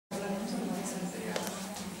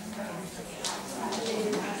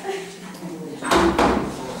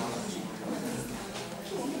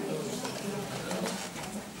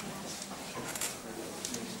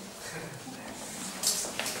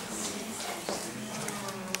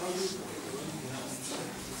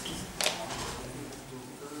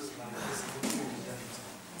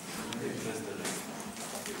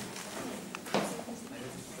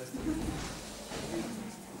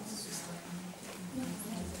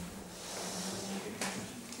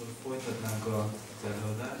folytatnánk az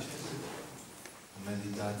előadást a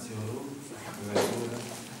meditációról. Követőre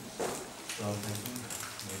tart nekünk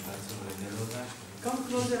meditációról egy előadást. Come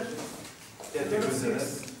closer. Gyertek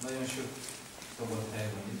közelebb, nagyon sok szabad hely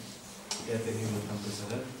van itt. Gyertek nyugodtan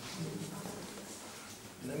közelebb.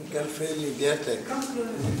 Nem kell félni, gyertek. Come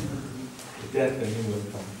closer. Gyertek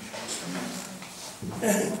nyugodtan.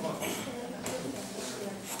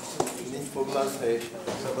 Nincs foglalt hely,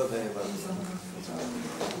 szabad hely van.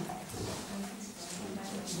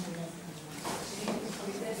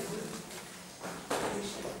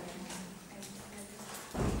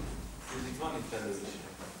 Van itt előzés.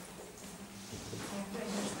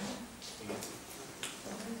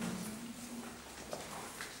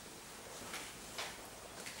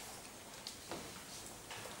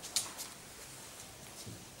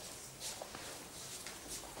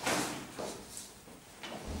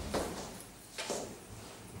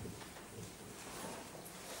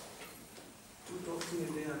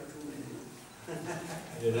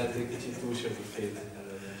 Lehet, hogy kicsit túl sok a két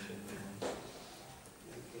előadás.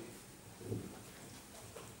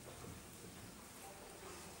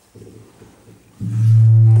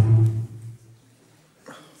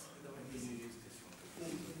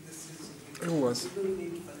 Jó az.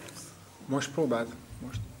 Most próbáld?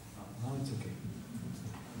 Most. No, it's okay.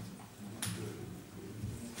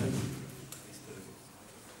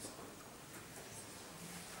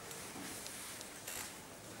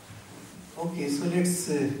 Okay, so let's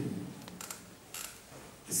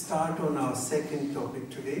start on our second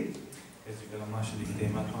topic today. Kezdjük el a második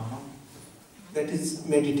témát ma, That is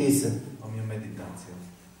meditation. ami a meditáció.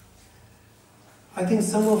 I think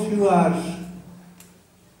some of you are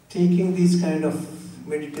taking these kind of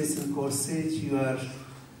meditation courses, you are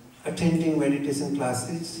attending meditation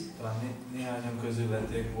classes. Talán néhányan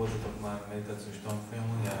közületek voltatok már meditációs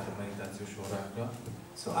tanfolyamon, jártak meditációs órákra.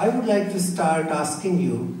 So I would like to start asking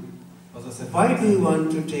you, why do you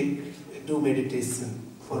want to do meditation?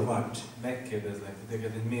 For what? Megkérdezlek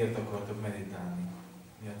titeket, hogy miért akartok meditálni?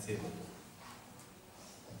 Mi a célotok?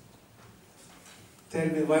 Tell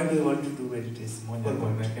me, why do you want to do meditation? Mondják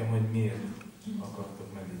meg nekem, hogy miért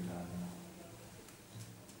akartok meditálni.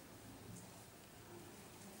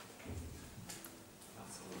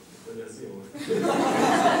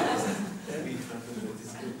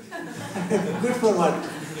 Good for what?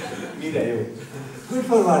 Mire jó? Good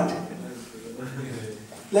for what?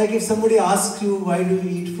 Like if somebody asks you, why do you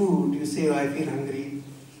eat food? You say, oh, I feel hungry.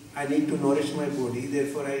 I need to nourish my body,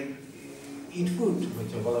 therefore I eat food.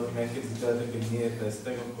 Hogyha valaki megkérdezi tőletek, hogy miért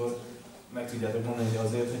tesztek, akkor meg tudjátok mondani, hogy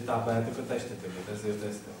azért, hogy tápláljátok a testeteket, ezért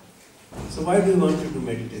tesztek. So why do you want to do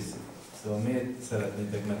meditation? Szóval miért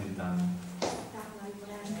szeretnétek meditálni?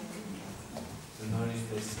 To nourish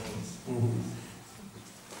their souls. Mm-hmm.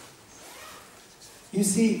 You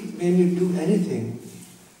see, when you do anything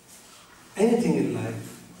in life,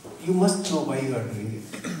 you must know why you are doing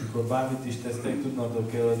it. Amikor bármit is tesztek,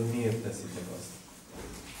 tudnotok kell, hogy miért teszitek azt.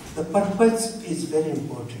 The purpose is very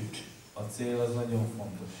important. A cél az nagyon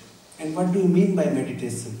fontos. And what do you mean by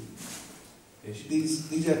meditation? És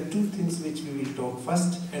These are two things which we will talk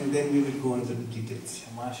first, and then we will go on to the details.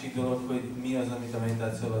 a másik dolog, hogy mi az, amit a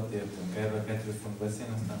meditáció alatt értünk. Erről a kettőt fogunk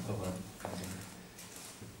beszélni, aztán tovább.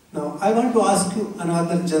 Now, I want to ask you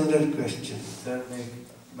another general question. Szeretnék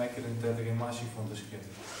megkérdezni tőletek egy másik fontos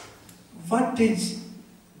kérdést. What is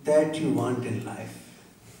that you want in life?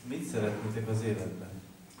 Mit szeretnétek az életben?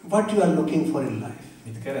 What you are looking for in life?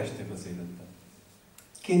 Mit kerestek az életben?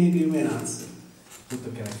 Can you give me an answer?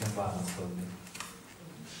 Tudtok-e nekem választ adni?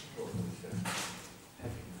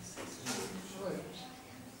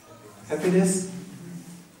 Happiness?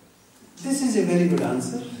 This is a very good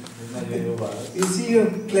answer. Nagyon jó válasz. You see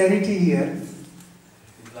your clarity here.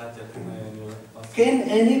 Itt látjátok nagyon jól. Can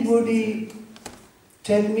anybody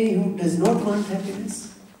tell me who does not want happiness?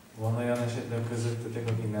 Van olyan esetleg közöttetek,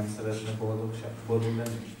 aki nem szeretne boldog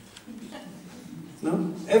lenni? No?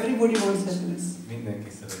 Everybody wants happiness. Mindenki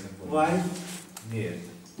szeretne boldog. Why? Miért?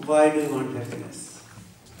 Why do you want happiness?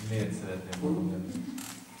 Miért szeretne boldog lenni?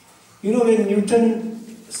 You know, when Newton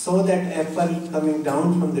saw that apple coming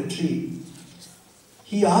down from the tree,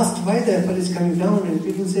 he asked why the apple is coming down, and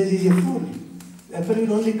people say he's a fool. The apple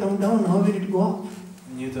will only come down, how will it go up?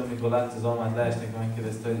 Newton, mikor látta az almát leesnek,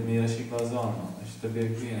 megkérdezte, hogy miért esik le az alma. És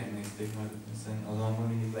többiek hülyének nézték meg, hiszen az alma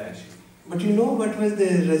mindig leesik. But you know what was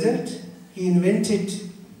the result? He invented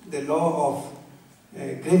the law of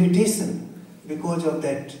gravitation because of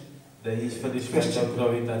that. De így felismerte a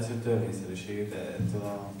gravitáció törvényszerűségét ettől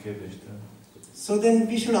a kérdéstől. So then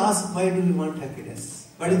we should ask, why do we want happiness?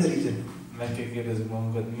 What is the reason? Meg kell kérdezzük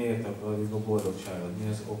magunkat, miért akarjuk a boldogságot, mi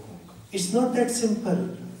az okunk. It's not that simple.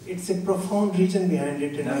 It's a profound reason behind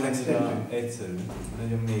it, and Nem I'll explain to annyira you. egyszerű,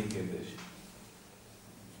 nagyon mély kérdés.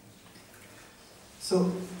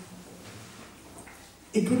 So,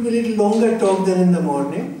 it will be a little longer talk than in the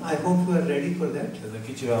morning. I hope you are ready for that. Ez egy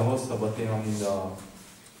kicsivel hosszabb a téma, mint a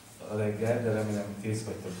reggel, de remélem kész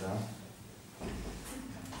vagytok rá.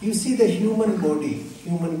 You see, the human body,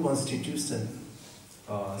 human constitution,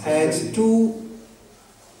 Az has emberi two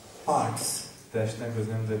parts. testnek, az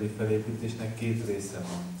nemzeti felépítésnek két része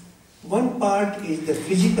van. One part is the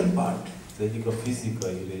physical part, Az egyik a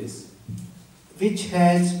fizikai rész, which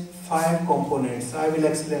has 5 components. I will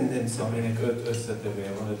explain them separately. aminek 5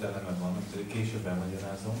 összetevője van, 5 eleme van, amit később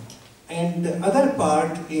elmagyarázom. And the other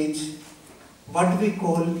part is what we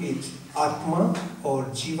call it Atma or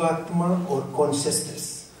Jivatma or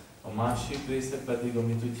consciousness. A másik része pedig,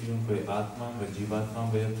 amit úgy hívunk, hogy Atman, vagy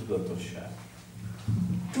Jivatman, vagy a tudatosság.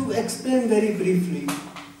 To explain very briefly,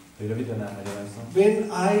 Hogy röviden elmagyarázom.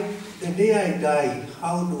 the day I die,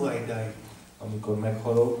 how do I die? Amikor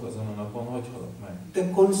meghalok, azon a napon, hogy halok meg?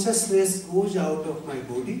 The consciousness goes out of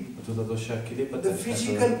my body. A tudatosság kilép a The testnek.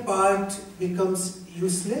 physical part becomes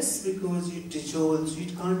useless because it dissolves.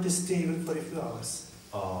 It can't stay even for a few hours.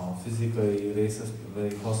 A fizikai rész az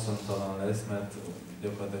pedig haszontalan lesz, mert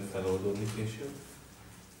gyakorlatilag feloldódik később.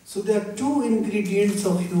 So there are 2 ingredients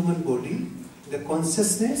of human body, the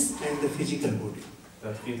consciousness and the physical body.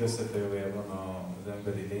 Tehát két összetevője van az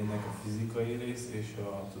emberi lénynek, a fizikai rész és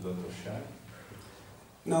a tudatosság.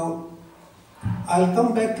 Now, I'll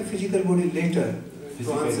come back to physical body later to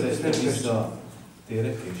Fizikai answer testre that question.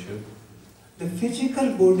 visszatérek később. The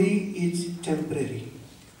physical body is temporary.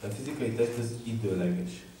 A fizikai test az időleges.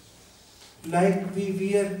 Like we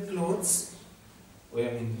wear clothes,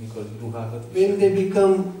 Olyan, mint mikor ruhákat when they viselünk,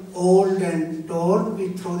 become old and torn, we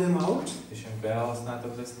throw them out, és amikor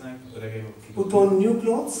elhasználtak lesznek, öregek, akik put on new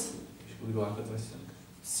clothes. és új ruhákat veszünk.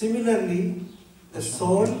 Similarly, the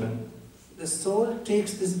Hasonlóképpen soul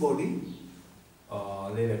takes this body,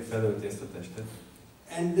 a lélek felölti ezt a testet,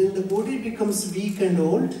 and then the body becomes weak and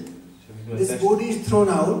old. és amikor a This test body is thrown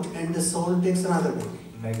out, and the soul takes another body.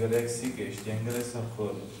 megöregszik és gyenge lesz,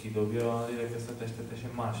 akkor kidobja a lélek ezt a testet, és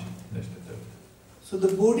egy másik testet ölt. So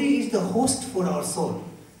the body is the host for our soul.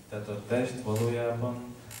 Tehát a test valójában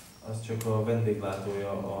az csak a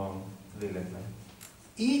vendéglátója a léleknek.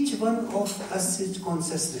 Each one of us is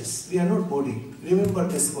consciousness. We are not body. Remember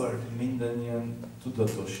this word. Mindannyian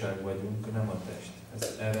tudatosság vagyunk, nem a test.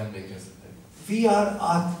 Erre emlékeztetek. We are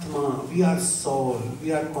Atma, we are soul,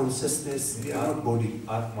 we are consciousness, we are not body.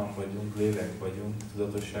 Atman vagyunk, lélek vagyunk,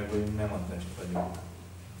 tudatosság vagyunk, nem a test vagyunk.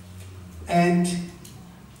 And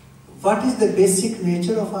what is the basic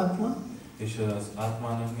nature of Atma? És az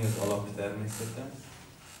Atmának mi az alaptermészete?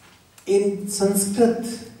 In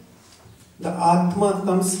Sanskrit, the Atma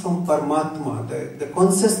comes from Paramatma. The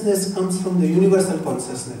consciousness comes from the universal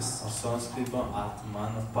consciousness. A szanszkritban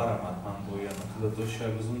Atman, a Paramatmanból jön, a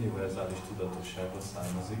tudatosság az univerzális tudatosságból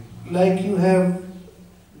származik. Like you have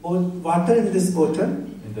water in this bottle,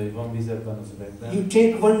 Mint ahogy van víz ebben az üvegben, you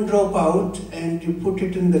take one drop out and you put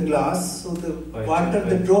it in the glass, so the water,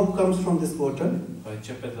 the drop comes from this bottle. ha egy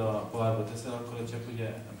cseppet a pohárba teszel, akkor a csepp ugye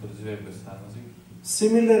ebből az üvegből származik.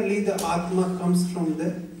 Similarly, the Atma comes from the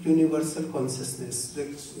universal consciousness.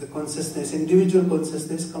 The consciousness, individual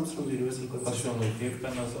consciousness comes from the universal consciousness.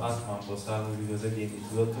 Hasonlóképpen az Atmanból származik az egyéni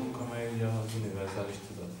tudatunk, amely ugye az univerzális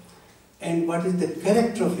tudat. And what is the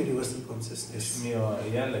character of universal És consciousness? mi a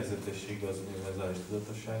jellegzetessége az univerzális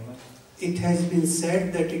tudatosságnak? It has been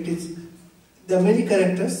said that it is, there are many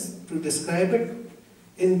characters to describe it.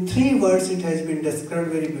 In 3 words it has been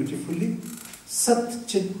described very beautifully. Sat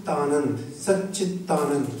Chit Anand. Sat Chit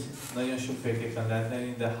Anand. Nagyon sokféleképpen lehet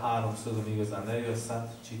leírni, de 3 szóval igazán leír, a Sat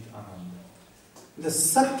Chit Anand. The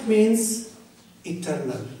Sat means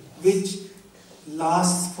eternal, which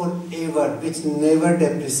lasts forever, which never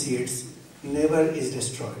depreciates, never is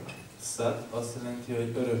destroyed. Sat azt jelenti,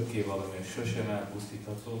 hogy örökké valami, sosem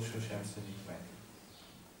elpusztítható, sosem szűnik meg.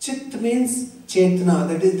 Chit means Chetna,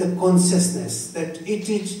 that is the consciousness, that it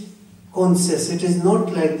is conscious. It is not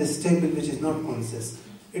like this table which is not conscious.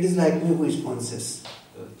 It is like me who is conscious.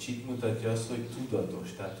 Chit mutatja azt, hogy tudatos,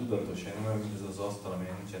 tehát tudatosság, nem olyan, mint ez az asztal,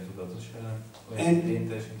 amilyen nincsen tudatosság, hanem olyan, hogy én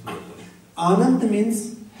teljesen tudatos. Anand means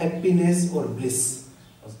happiness or bliss.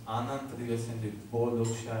 Az Anand pedig azt jelenti, hogy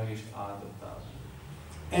boldogság és áldottál.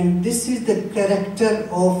 And this is the character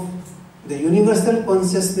of the universal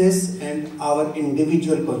consciousness and our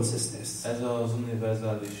individual consciousness. Ez az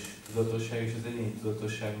univerzális tudatosság és az egyéni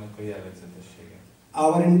tudatosságnak a jellegzetessége.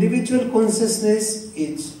 Our individual consciousness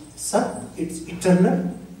is Sat, it's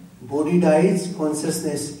eternal. Body dies,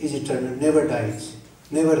 consciousness is eternal, never dies.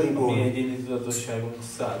 never A mi reborn. egyéni tudatosságunk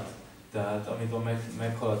szállt. Tehát amikor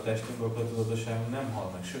meghal a testünk, akkor a tudatosságunk nem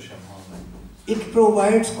hal meg, sosem hal meg. It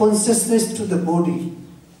provides consciousness to the body.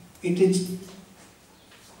 It is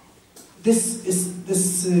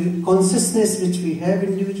this consciousness which we have,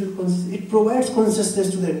 individual consciousness, it provides consciousness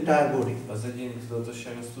to the entire body. Az egyéni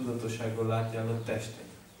tudatosság, az tudatossággal látja el a testet.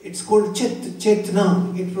 It's called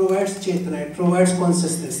chetna. It provides chetna. It provides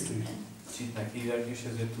consciousness to you. Csitnek hívják, és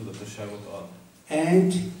ezért tudatosságot ad.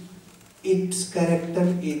 And its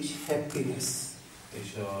character is happiness.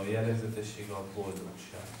 És a jellegzetesség a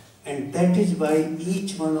boldogság. And that is why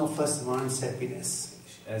each one of us wants happiness.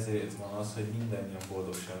 És ezért van az, hogy mindannyian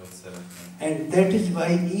boldogságot szeretnénk. And that is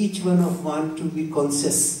why each one of want to be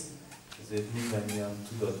conscious. Ezért mindannyian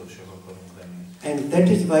tudatosak akarunk lenni. And that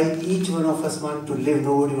is why each one of us want to live,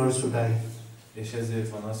 nobody wants to die. És ezért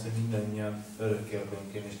van az, hogy mindannyian örökké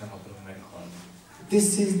akarunk élni, és nem akarunk meghalni.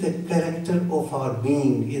 This is the character of our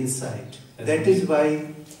being inside. That is why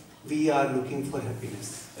we are looking for happiness.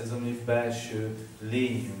 Ez a mi belső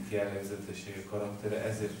lényünk jellegzetessége, karaktere,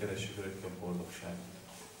 ezért keresünk örökké a boldogságot.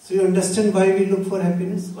 So you understand why we look for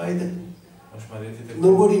happiness? Why the Most már értitek?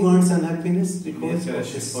 nobody wants unhappiness Miért because of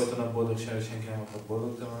keresünk this. folyton a boldogságot, senki nem akar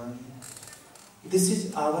boldogtalan lenni? This is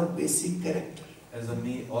our basic character. Ez a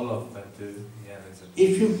mi alapvető jellegzet.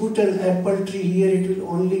 If you put an apple tree here, it will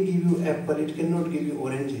only give you apple. It cannot give you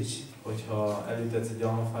oranges. Hogyha elültetsz egy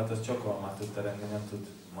almafát, az csak almát tud teremni, nem tud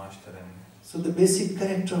más teremni. So the basic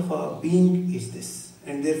character of our being is this,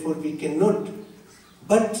 and therefore we cannot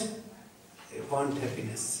but want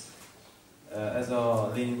happiness. Ez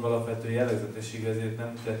a lényünk alapvető jellegzetesség, ezért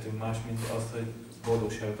nem tettünk más, mint azt, hogy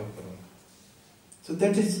boldogságot akarunk. So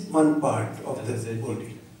that is one part of Ez the egy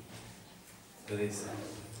body. része.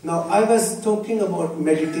 Now I was talking about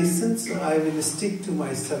meditation, so I will stick to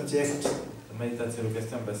my subject. A meditációról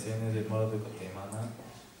kezdtem beszélni, ezért maradok a témánál.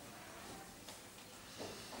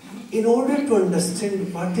 In order to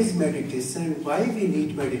understand what is meditation and why we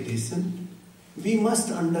need meditation, we must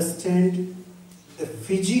understand the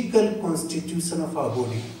physical constitution of our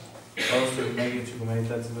body. Ahhoz, hogy megértsük a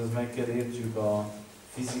meditációt, az meg kell értsük a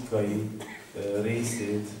fizikai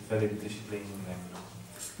részét, felépítési lényünknek.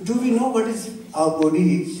 Do we know what is our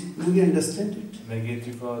body is? Do we understand it?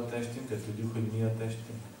 Megértjük a testünket, tudjuk, hogy mi a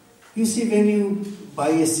testünk. You see, when you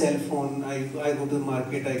buy a cell phone, I go to the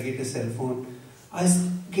market, I get a cell phone, I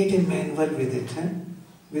get a manual with it,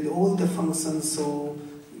 with all the functions. So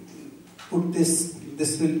put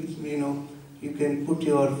this will, you can put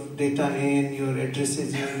your data in, your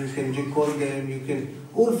addresses in, you can record them,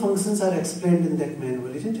 all functions are explained in that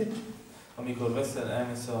manual, isn't it? Amikor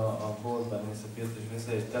elmész a boltba, elmész a piacra, és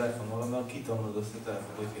veszel egy telefonolommal, kitanulod azt a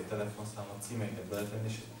telefont, hogy kell telefonszámot, címeket beletenni,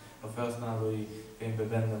 és a felhasználói könyvben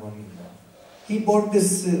benne van minden. He bought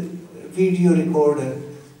this video recorder.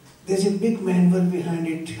 There's a big manual behind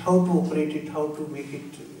it, how to operate it, how to make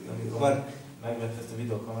it work. Megvett ezt a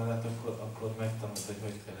videókamerát, akkor megtanult,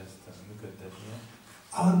 hogy kell ezt működtetni.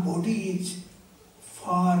 Our body is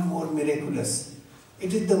far more miraculous.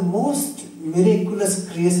 It is the most miraculous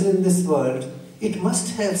creation in this world. It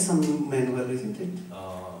must have some manual, isn't it?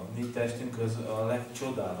 A mi testünk az a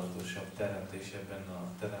legcsodálatosabb teremtés ebben a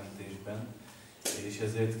teremtésben, és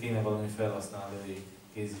ezért kéne valami felhasználói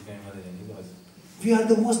kézikönyvvel legyen, igaz? We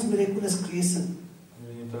are the most miraculous creation.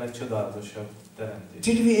 A legcsodálatosabb teremtés.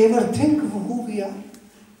 Did we ever think of who we are?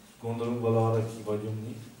 Gondolunk valaha, ki vagyunk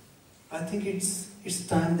mi? I think it's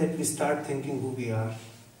time that we start thinking who we are.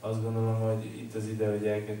 Azt gondolom, hogy itt az ide, hogy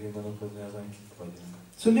elkezdjünk gondolkozni azon, kik vagyunk.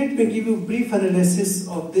 So let me give you a brief analysis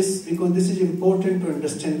of this, because this is important to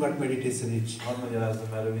understand what meditation is. Hadd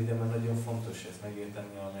magyarázzam el röviden, mert nagyon fontos ezt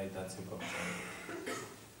megérteni a meditáció kapcsán.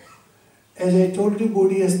 As I told you,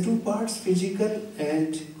 body has two parts, physical and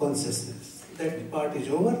consciousness. That part is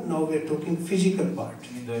over. Now we are talking physical part.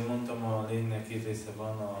 Mint ahogy mondtam, a lénynek két része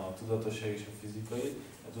van, a tudatosság és a fizikai.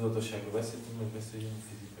 A tudatosságról beszéltünk, meg beszéljünk a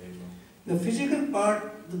fizikairól. The physical part,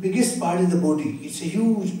 the biggest part is the body. It's a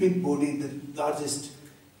huge, big body, the largest.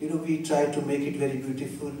 We try to make it very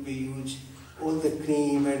beautiful. We use all the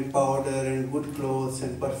cream and powder and good clothes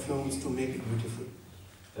and perfumes to make it beautiful.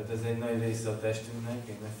 Tehát ez egy nagy része a testünknek,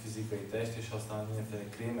 egy nagy fizikai test, és használunk mindenféle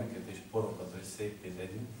krémeket és porokat, hogy szépé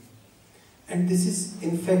tegyünk. And this is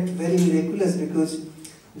in fact very miraculous, because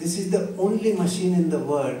this is the only machine in the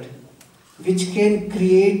world which can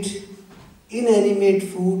create inanimate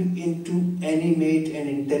food into animate and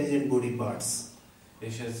intelligent body parts.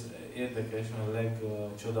 És ez érdekes, mert a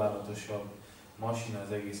legcsodálatosabb masina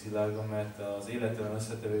az egész világon, mert az élettelen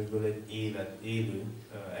összetevőkből egy élő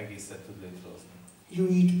egészet tud létrehozni. You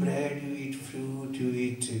eat bread, you eat fruit, you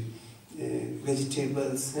eat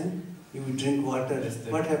vegetables, You drink water,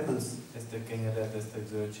 what happens? Esztek kenyeret, esztek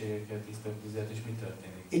zöldségeket, isztok vizet, és mi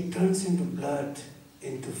történik? It turns into blood,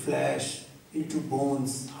 into flesh, into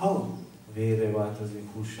bones. How? Vérre változik,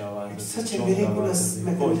 hússá It's változik, such a csontra miraculous változik.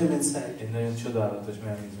 mechanism inside. Egy nagyon csodálatos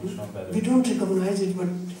mechanizmus van We belőle. don't recognize it, but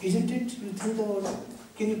isn't it? You think about it.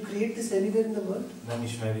 Can you create this anywhere in the world? Nem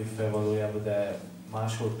ismerjük fel valójában, de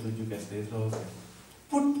máshol tudjuk ezt létrehozni.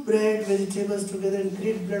 Put bread, vegetables together and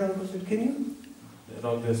create blood out of it. Can you?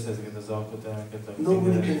 Rakd össze ezeket az alkotelmeket, a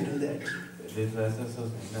Nobody kenyeret. can do that. Létre lehet ezt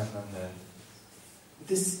hozni? Nem lehet.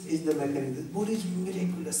 This is the mechanism. Buddha is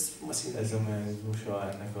miraculous machine. Ez a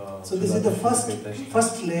mechanizmusa ennek a So this is the csodálatos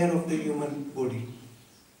first layer of the human body,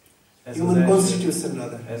 ez human az első, constitution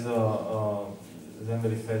rather. ez az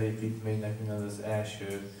emberi felépítménynek az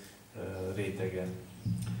első rétege.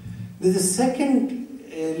 There's a second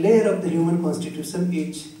layer of the human constitution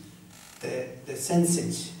is the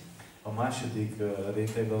senses. A második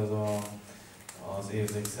réteg az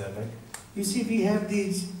érzékszervek. You see, we have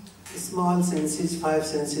these small senses, 5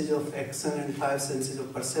 senses of action and 5 senses of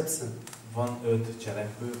perception. Van 5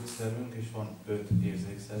 cselekvő szervünk, és van 5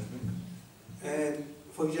 érzékszervünk. And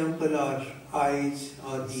for example, our eyes,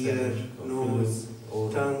 our ear, nose,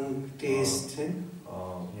 tongue, taste,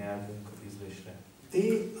 a nyelvünk, a ízlésre.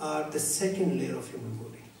 they are the second layer of human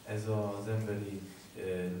body. Ez az emberi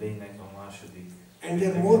lénynek a második. And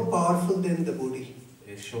they are more powerful than the body.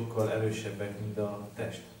 És sokkal erősebbek, mint a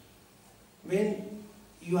test. When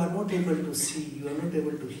you are not able to see, you are not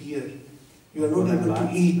able to hear, you are not Nem able to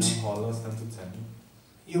látsz, eat, nem hallasz, nem tudsz enni.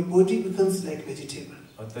 your body becomes like vegetable.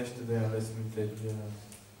 A tested olyan lesz, mint egy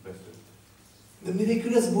befőtt. The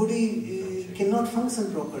miraculous body cannot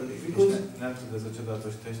function properly És because nem tud ez a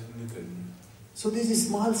csodálatos test működni. so these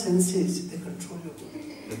small senses they control your body.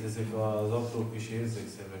 Tehát ezek az apró kis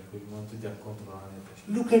érzékszervek, úgymond tudják kontrollálni a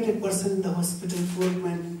testet. Look at a person in the hospital, poor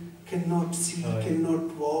man, cannot see,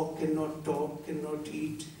 cannot walk, cannot talk, cannot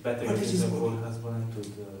eat. Beteg, What is aki his a body? kórházban nem tud,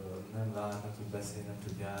 nem lát, nem tud beszélni, nem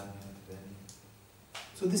tud járni, nem tud enni.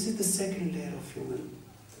 So this is the second layer of human.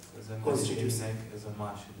 Az emberi lénynek ez a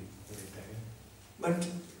második rétege. But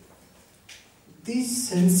these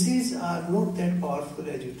senses are not that powerful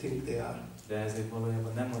as you think they are. De ezek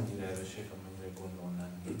valójában nem annyira erősek, amennyire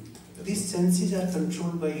gondolnánk. These senses are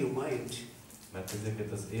controlled by your mind. Mert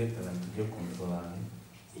ezeket az értelem tudja kontrollálni.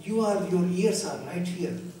 Your ears are right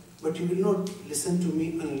here, but you will not listen to me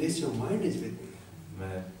unless your mind is with me.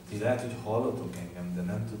 Mert ti lehet, hogy hallotok engem, de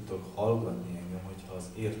nem tudtok hallgatni engem, hogyha az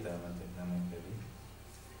értelmetek nem engedi.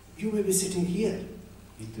 You may be sitting here,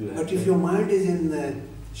 Itt but if ülhettek. your mind is in the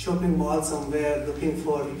shopping mall somewhere looking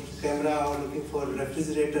for camera or looking for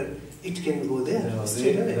refrigerator, it can go there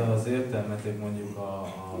straight De away. az értelmetek mondjuk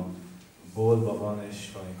a boltban van,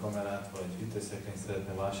 és valami kamerát vagy hűtőszekrényt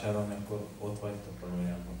szeretne vásárolni, akkor ott vagytok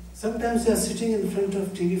valójában. Sometimes you are sitting in front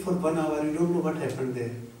of TV for 1 hour, you don't know what happened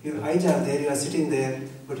there. Your eyes are there, you are sitting there,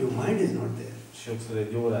 but your mind is not there. Sokszor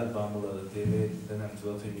egy órát bámulod a tévét, de nem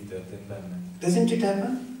tudod, hogy mi történt benne. Doesn't it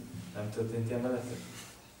happen? Nem történt ilyen veletek?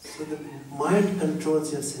 So the mind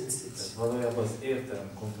controls your Tehát senses. valójában az értelem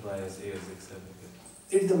kontrollálja az érzékszerveket.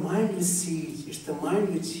 It's the mind which sees, it's the mind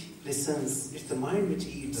which listens, it's the mind which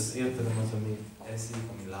Az eats. értelem az, ami eszik,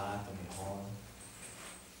 ami lát, ami hall.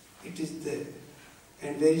 It is the,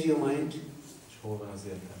 and where is your mind? És hol van az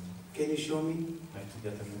értelem? Can you show me? Meg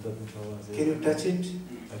tudjátok mutatni, hol van az Can you értelem? touch it?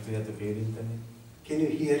 Meg tudjátok érinteni? Can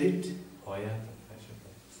you hear it? Halljátok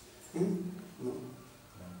esetleg? No.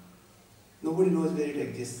 Nem. Nobody knows where it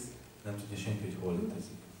exists. Nem tudja senki, hogy hol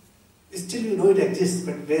létezik. Still you know it exists,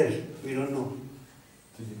 but where? We don't know.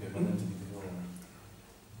 Tudjuk, hogy van, nem tudjuk, hogy hol van.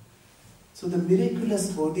 So the miraculous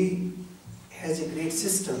body has a great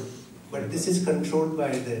system, but this is controlled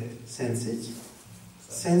by the senses.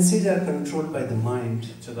 Senses are controlled by the mind.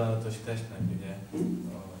 A csodálatos testnek, ugye,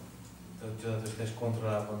 a csodálatos test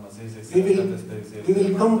kontrollában az We érzékszerveket, ez pedig az We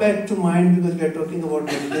will come értelem. back to mind because we are talking about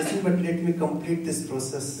meditation, but let me complete this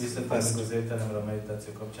process Visszatérünk first. az értelemre a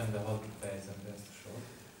meditáció kapcsán, de hadd fejezem be ezt a sort.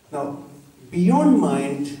 Now, beyond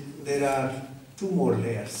mind, there are 2 more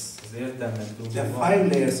layers. Az értelmen túl There are van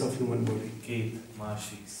 5 layers of human body. 2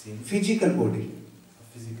 másik szín. Physical body. A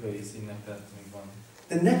fizikai színnek tehát még van.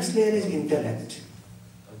 The next layer is intellect.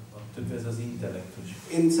 A többi ez az intellektus.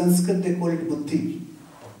 In Sanskrit they call it buddhi.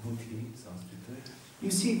 A buddhi, szanszkritő.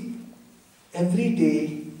 You see, every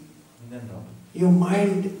day Minden nap. your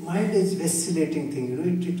mind is vacillating thing, you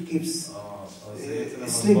know, it keeps Az értelem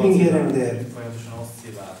az sleeping here and there. Folyamatosan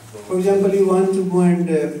oszcillál. For example, you want to go and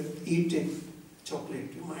eat a chocolate.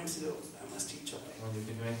 Your mind says, oh, I must eat chocolate. mondjuk,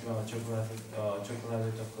 hogy megkíván a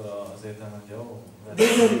csokoládét, akkor az értelme, hogy jó,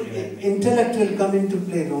 Then your intellect will come into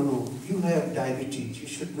play. No, no, you have diabetes. You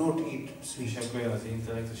should not eat és sweet. akkor jön az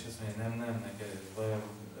intellektus, és azt mondja, nem, neked vajon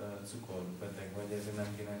cukorbeteg vagy, ezért nem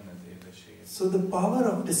kéne enned édességet. So the power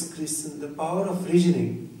of discretion, the power of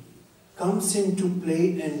reasoning comes into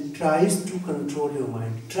play and tries to control your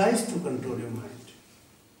mind. Tries to control your mind.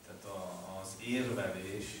 Tehát az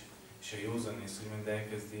érvelés és a józanész úgymond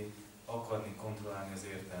elkezdi akarni kontrollálni az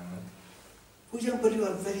értelmet. For example, you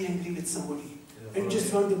are very angry with somebody and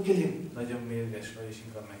just want to kill him. Nagyon mérges vagy, és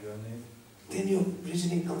inkább megölnéd. Then your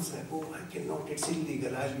reasoning comes like, oh, I cannot, it's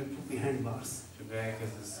illegal, I'll be put behind bars. És akkor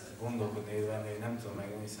elkezdesz gondolkodni, érvelni, hogy nem tudom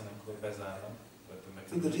megölni, hiszen akkor bezárnak.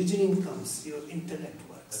 So the reasoning comes, your intellect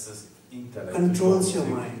works. Ez az intellekt Controls your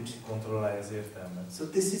mind. kontrollálja az értelmet. So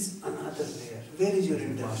this is another layer. Where is your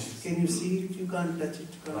intellect? Can you see it? You can't touch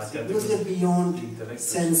it. You can't see it. Because they're beyond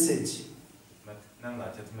sensage. Mert nem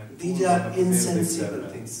látjátok, mert These are insensible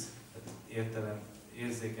things. Értelem,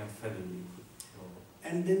 érzéken felüli.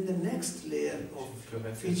 And then the next layer of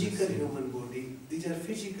physical human body, these are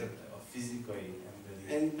physical. A fizikai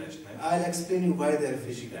emberi And testnek. I'll explain you why they're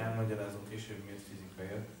physical. Elmagyarázom később, miért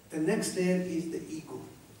fizikaiak. The next layer is the ego.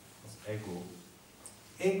 Az ego.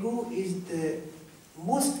 Ego is the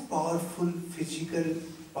most powerful physical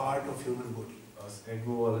part of human body. Az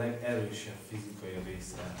ego a legerősebb fizikai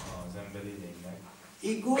része az emberi lénynek.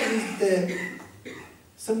 Ego is the...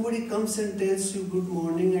 Somebody comes and tells you good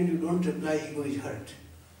morning and you don't reply, ego is hurt.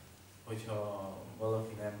 Hogyha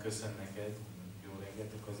valaki nem köszön neked, jó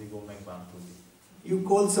reggelt, akkor az ego megbántódik. You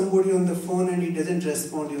call somebody on the phone and he doesn't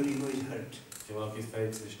respond, your ego is hurt. Ha valakit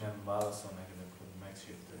felhívsz és nem válaszol neked, akkor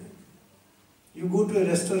megsértődik. You go to a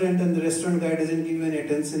restaurant and the restaurant guy doesn't give you any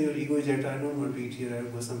attention, your ego is that I don't want to eat here,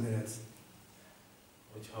 I'll go somewhere else.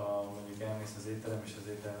 Hogyha mondjuk elmész az étterem és az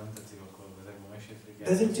étterem nem tetszik, akkor az ego megsértődik.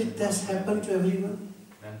 Doesn't it just happen to everyone?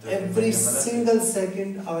 Nem történik Every meg veled. single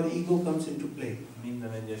second our ego comes into play.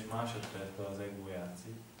 Minden egyes másodpercben az ego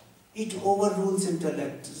játszik. It overrules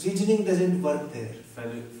intellect. Reasoning doesn't work there.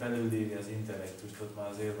 Felülírja az intellektust, ott már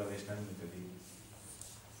az érvelés nem működik.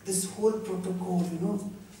 This whole protocol, you know,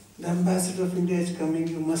 the ambassador of India is coming,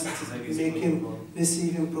 you must make him,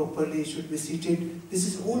 receive him properly, he should be seated. This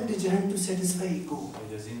is all designed to satisfy ego.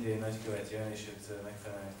 Hogy az indiai nagykövet jön, és őt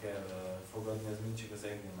megfelelően kell fogadni, az mind csak az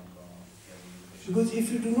egónak a kérdés. Because if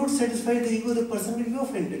you do not satisfy the ego, the person will be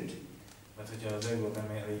offended. Mert hogyha az ego nem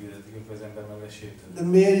elégítetik, akkor az ember meg lesz sértődve. The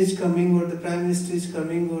mayor is coming, or the prime minister is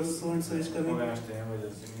coming, or so and so is coming. Polgármester jön, vagy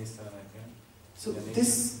az miniszterelnök jön. So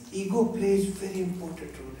this ego plays very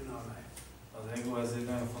important role in our life. Az ego ezért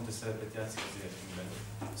nagyon fontos szerepet játszik az életünkben.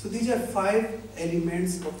 So these are 5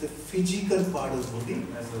 elements of the physical part of the body.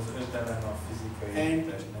 Ez az 5 elem a fizikai And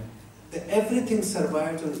testnek. Everything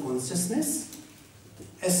survives on consciousness.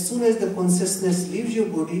 As soon as the consciousness leaves your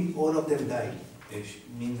body, all of them die. És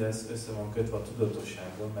mindez össze van kötve a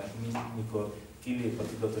tudatossággal, mert mikor kilép a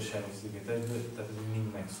tudatosság a fizikai testből, tehát ez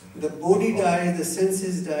mind megszűnik. The body dies, the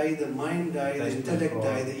senses die, the mind dies, the intellect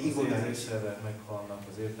dies, the ego az dies. érzésszervek meghalnak,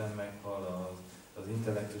 az értelem meghal, az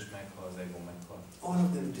intellektus meghal, az ego meghal. All of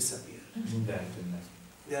them disappear. Mind eltűnnek.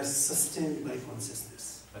 They are sustained by consciousness.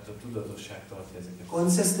 Mert a tudatosság tartja ezeket.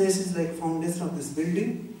 Consciousness is like foundation of this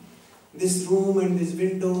building. This room and this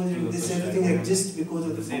windows and this everything exists because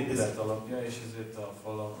of the az épület foundation. alapja, és ezért a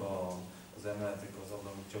falak, az emeletek, az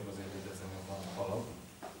ablakok csak azért, hogy ezen van falak.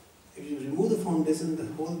 If you remove the foundation, the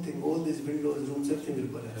whole thing, all these windows, rooms, everything will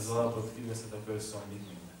Az collapse. alapot kiveszed, akkor összeomlik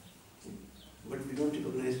minden. But we don't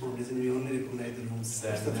recognize foundation, we only recognize the rooms. De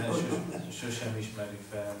That's the problem. sosem ismerjük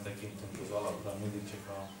fel, nem tekintünk az alapra, mindig csak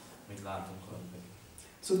amit látunk rajta.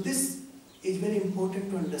 So this is very important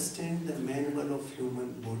to understand the manual of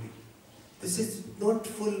human body. This is not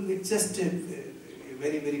full, it's just a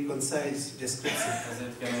very, very concise description.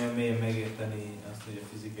 Ezért kell nagyon mélyen megérteni azt, hogy a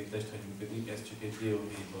fizikai test hogy működik, ez csak egy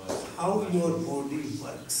biológiai. How your body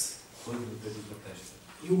works. Hogy működik a test?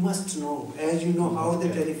 You must know. As you know how the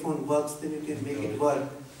telephone works, then you can make it work.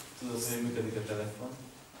 Tudod, hogy működik a telefon?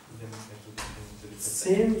 Ugyanis meg tudod, hogy működik a telefon.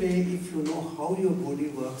 Same way, if you know how your body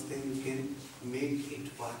works, then you can make it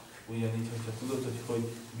work. Ugyanígy, hogyha tudod, hogy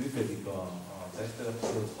működik a tested, akkor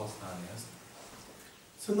tudod használni ezt.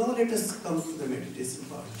 So now let us come to the meditation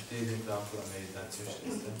part. Térjünk rá akkor a meditációs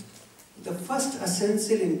részre. The first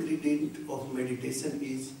essential ingredient of meditation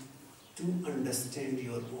is to understand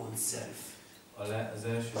your own self. Az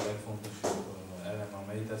első legfontosabb elem a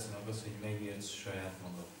meditációnak az, hogy megérts saját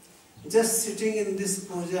magad. Just sitting in this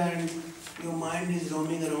puja and your mind is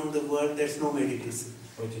roaming around the world, that's no meditation.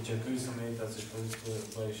 Hogyha csak ülsz a meditációs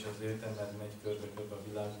pozícióba és az értelmed megy körbe-körbe a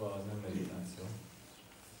világba, az nem meditáció.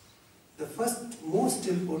 The first, most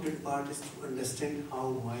important part is to understand how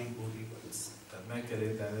my body works. Tehát meg kell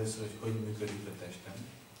érteni először, hogy működik a testem.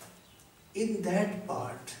 In that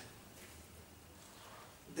part,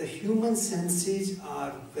 the human senses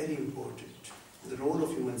are very important. The role of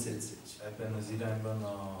human senses. Ebben az irányban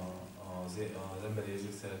az emberi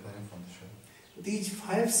érzékszerek nagyon fontosak. These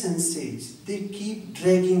 5 senses, they keep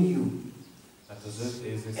dragging you. Hát az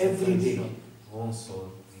 5 Every day. érzékszerek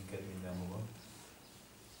vonszol minket mindenhova.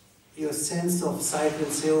 Your sense of sight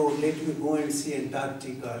will say, oh, let me go and see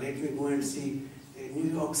Antarctica, let me go and see New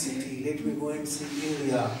York City, let me go and see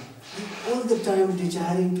India. All the time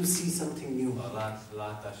desiring to see something new. A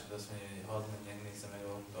látásod azt mondja, hogy hadd menjek, nézze meg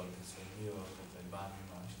a Antarktiszot, vagy New Yorkot, vagy bármi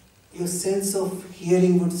mást. Your sense of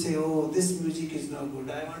hearing would say, oh, this music is not good,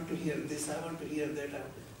 I want to hear this, I want to hear that.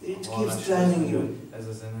 It keeps driving you. Ez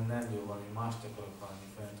a zene nem jó, valami mást akarok hallani,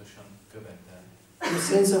 folyamatosan követel. Your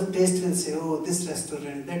sense of taste will say, oh, this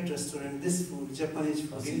restaurant, this food, Japanese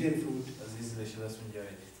food, Indian food. Az ízlésed azt mondja,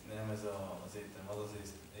 hogy nem ez az étterem, az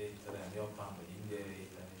étterem, japán vagy indiai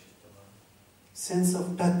étterem, és így tovább. Sense of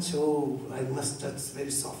touch, oh, I must touch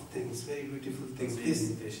very soft things, very beautiful things. Az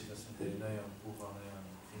érintésed azt mondja, hogy nagyon puha, nagyon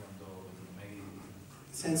finom dolgokat tud megérinteni.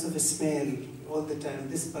 Sense of a smell, all the time,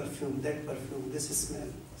 this perfume, this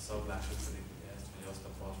smell. A szaglásod pedig ezt, vagy azt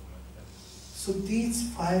a parfümöt. So these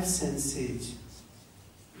 5 senses,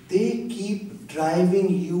 they keep driving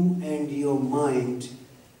you and your mind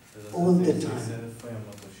all the time.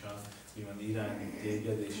 Folyamatosan úgymond irányít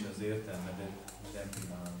téged és az értelmedet minden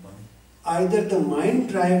pillanatban. Either the mind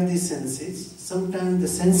drives the senses, sometimes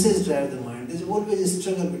the senses drive the mind. There's always a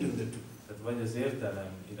struggle between the two. Tehát vagy az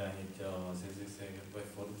értelem irányítja az érzékszereket, vagy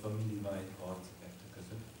fordítva mindig van egy harc a kettő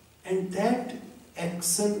között. And that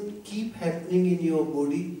action keep happening in your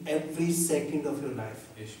body every second of your life.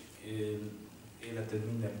 És életed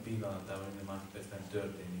minden pillanatában, minden másodpercben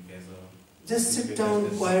történik ez a... Just sit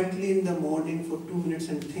down quietly in the morning for 2 minutes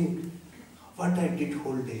and think what I did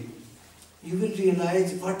whole day. You will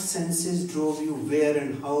realize what senses drove you where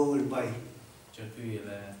and how and why. Csak üljél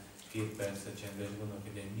le 2 percet csendben, és gondolok,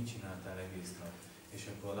 hogy én mit csináltál egész nap. És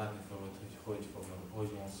akkor látni fogod, hogy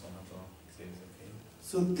vonszolnak az érzékeid.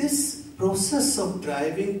 So this process of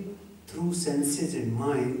driving through senses and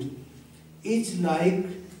mind is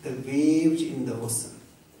like the waves in the ocean.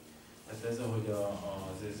 Hát ez, ahogy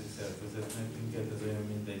az érzékszerek vezetnek minket, ez olyan,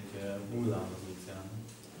 mint egy hullám az óceánon.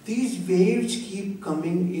 These waves keep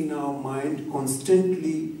coming in our mind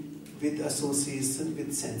constantly with association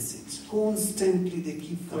with senses. Constantly they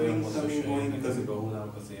keep coming, going. Ezek a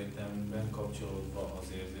hullámok az értelmünkben kapcsolódva az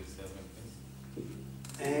érzékszervekhez.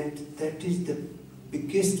 And that is the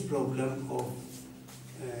biggest problem of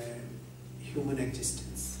human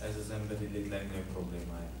existence. Ez az emberi lét legnagyobb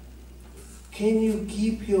problémája. Can you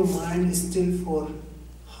keep your mind still for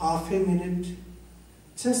half a minute?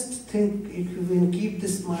 Just think, if you can keep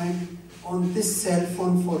this mind on this cell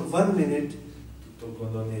phone for 1 minute, Tudtok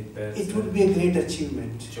gondolni egy percet, it would be a great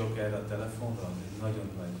achievement. csak erre a telefonra, ez nagyon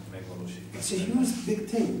nagy megvalósítás. It's a huge big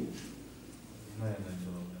thing. Nagyon nagy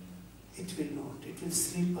dolog lenne. It will not. It will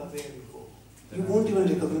slip away and go. You won't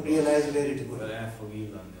even realize where it is Mert going. el fog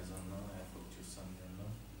illanni azonnal, el fog csusszani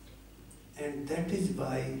onnan. And that is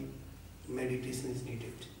why meditation is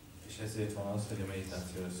needed. És ezért van az, hogy a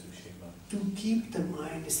meditációra szükség van. To keep the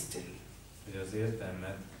mind still. Hogy az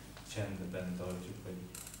értelmet csendben tartjuk, vagy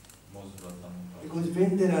mozdulatlanul tartjuk. Because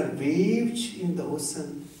when there are waves in the ocean,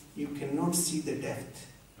 you cannot see the depth.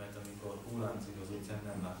 Mert amikor hullámzik az óceán,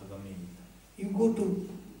 nem látod a mélyt. You go to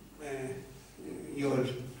your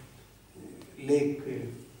lake,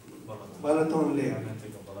 Balaton lake.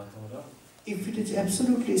 Elmentek a Balatonra, If it is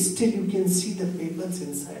absolutely still, you can see the pebbles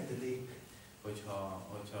inside the lake.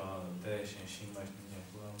 hogyha teljesen sima és nincsen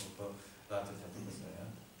hullámok, akkor láthatjátok az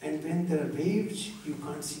olyat. And when there are waves, you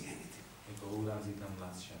can't see anything. Mikor hullámzik, nem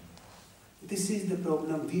látsz semmit. This is the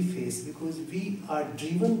problem we face because we are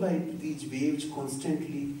driven by these waves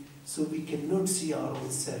constantly, so we cannot see our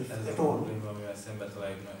own self Ez at a all. probléma, amivel szembe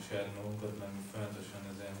találjuk a saját magunkat, mert mi folyamatosan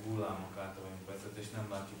ezen hullámok által vagyunk vezet, és nem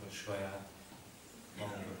látjuk a saját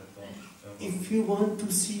magunkat. If you want to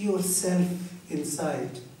see yourself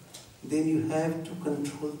inside, then you have to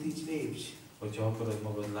control these waves. Hogyha akarod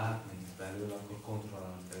magad látni belül, akkor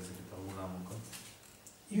kontrollálnod kell ezeket a hullámokat.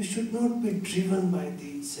 You should not be driven by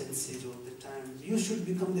these senses all the time. You should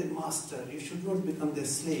become their master. You should not become their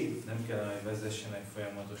slave. Nem kellene, hogy vezessenek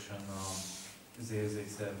folyamatosan az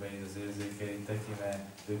érzékszerveid, az érzékeid, te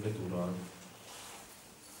kéne őket urald.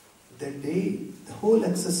 The whole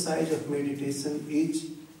exercise of meditation is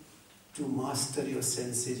to master your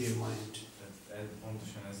senses, your mind.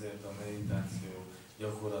 Pontosan ezért a meditáció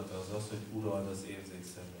gyakorlata az, hogy urald az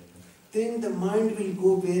érzékszerveidet. then the mind will go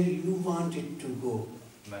where you want it to go.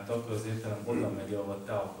 Mert akkor az értelem oda megy, ahova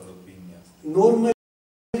te akarod vinni azt. Normally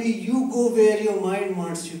you go where your mind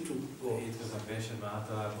wants you to go. Hétköznapi esetben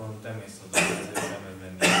általában te mész oda, az értelmed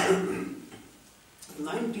menni.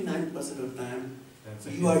 99% of the time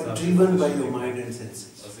you are driven by your mind and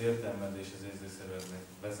senses. Az értelmed és az érzékszervezetek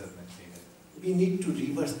vezetnek téged. We need to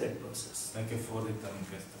reverse that process. Meg kell fordítanunk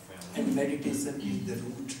ezt a folyamatot. And meditation is the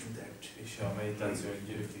root to that. És a meditáció egy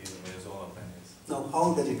gyökér, vagy az alapanyag. Now how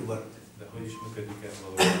does it work? De hogy is működik ez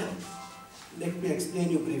valójában? Let me explain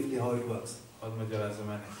you briefly how it works. Hadd magyarázzam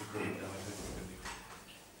el nekik röviden, hogy hogy működik.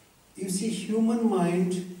 You see, human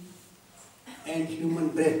mind and human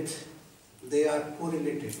breath, they are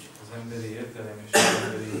correlated. Az emberi értelem és az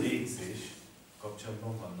emberi légzés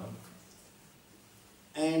kapcsolatban vannak.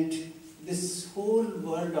 And this whole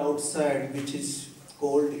world outside, which is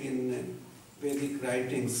called in Vedic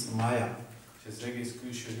writings Maya, És ez egész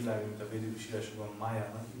külső világ, mint a védikus írásokban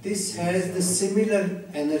Májának. this has the similar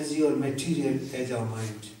energy or material as our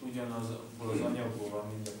mind. Ugyanazból az anyagból van,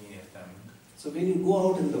 mint a mi értelmünk. So when you go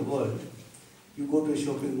out in the world, you go to a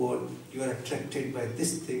shopping mall, you are attracted by this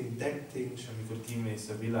thing, that thing. És amikor kimész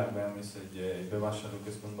a világba, elmész egy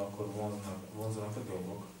bevásárlóközpontba, akkor vonzanak a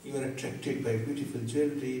dolgok. You are attracted by beautiful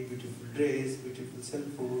jewelry, beautiful dress, beautiful cell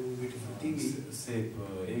phone, beautiful TV, Szép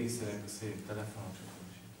ékszerek, szép telefonok,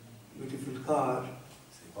 beautiful car.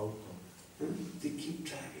 szép autó. They keep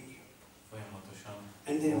driving you. Folyamatosan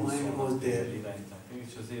And their mind goes there. irányítanak.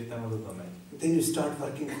 És az értelmed oda megy. Then you start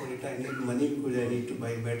working for it. I need money because I need to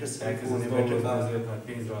buy a better cell phone, Elkezdesz a better dolgozni car. azért, mert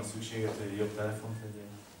pénzre van szükséged, hogy jobb telefont vegyél.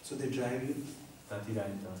 So they drive you. Tehát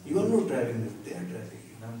irányítanak. You are not driving them, they are driving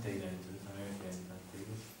you. Nem te irányítod, hanem ők irányítanak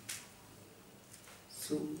téged.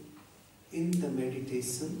 So in the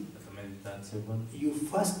meditation, Tehát a meditációban you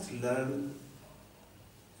first learn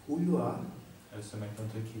who you are, először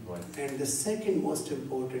megtanulod, hogy ki vagy. and the second most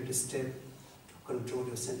important step to control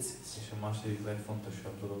your senses. És a második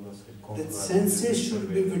legfontosabb dolog az, hogy The kontrollálod senses should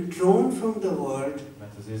be withdrawn from the world,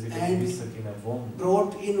 mert az érzéket and vissza kéne vonni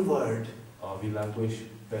brought inward. a világba és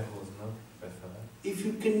behoznak befele. If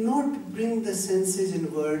you cannot bring the senses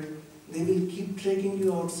inward, they will keep dragging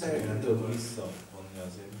you outside Nem in the tudod world. visszavonni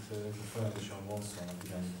az érzéket, folyamatosan vonszolnak,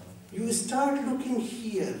 irányítanak. You start looking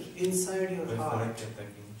here, inside your Befele heart. kell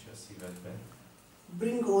tekints a szívedbe.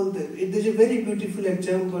 Bring all the... There's a very beautiful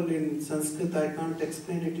example in Sanskrit, I can't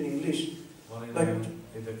explain it in English. Van egy But- nagyon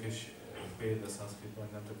érdekes példa szanszkritban,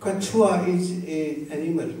 nem tudom. Kachua is an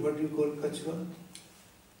animal. What do you call kachua?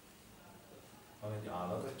 Van egy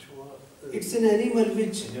állat. It's an animal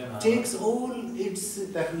which Egy olyan állat. takes all its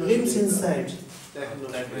limbs inside.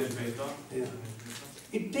 Teknősbéta. Yeah.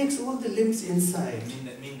 It takes all the limbs inside,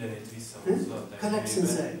 Mindenét visszahozza a collects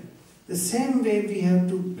teknőjébe. inside. The same way we have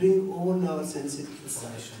to bring all our senses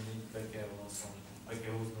inside. Pontosan így be kell vonszolni, be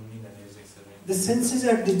kell hoznunk minden érzékszervényt. The senses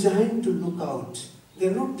are designed to look out.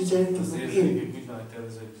 They're not designed to Az look in. érzékek úgy vannak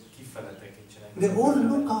tervezve, hogy kifele tekintsenek. They all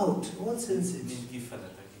look out, all senses. Mind kifele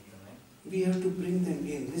tekintenek. We have to bring them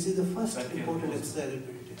in. This is the first Be kell important hozni. exercise of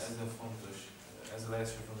meditation. Ez a fontos, ez a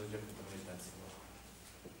első fontos gyakorlat a meditációban.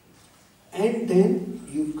 And then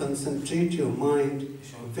you concentrate your mind És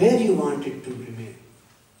ahogy where you want it to remain.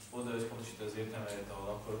 oda összpontosítod az értelmedet, ahol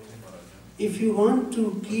akarod, hogy maradjon. If you want to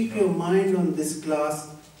keep your mind on this class,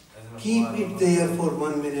 Ezen a keep halálon it there for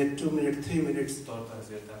 1 minute, 2 minutes, 3 minutes. tartani az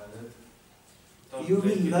értelmedet. Tartsd You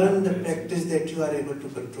will egy-két learn the percig. practice that you are able to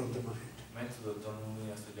control the mind. Meg tudod tanulni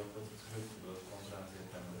ezt a gyakorlatot, hogy tudod kontrollálni az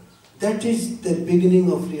értelmedet. That is the beginning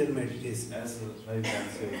of real meditation. Ez a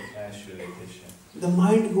meditáció első lépése. The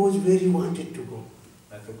mind goes where you want it to go.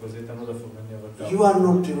 Mert akkor az értelem oda fog menni, ahol te You are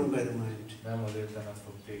not driven by the mind. nem az értelmet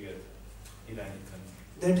fog téged irányítani.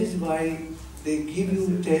 That is why they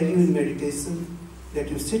tell you in meditation that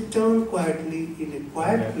you sit down quietly in a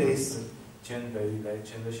quiet place, Csendbe ülj le, egy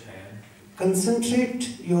csendes helyen. concentrate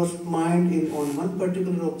your mind on one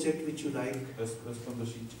particular object which you like.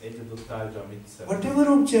 Összpontosíts egy adott tárgyra, amit szeretsz. Whatever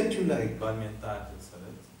object you like. Bármilyen tárgyat szeretsz.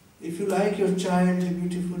 If you like your child, a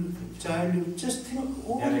beautiful child, you just think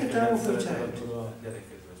all the time Gyerekedet of your szereted, child. akkor a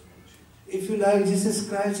gyerekedre összpontosíts. If you like Jesus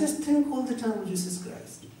Christ, just think all the time of Jesus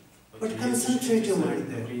Christ. But Hogyha concentrate your Jézus mind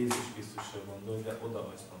Krisztusra, there. akkor Jézus Krisztusra gondolj, de oda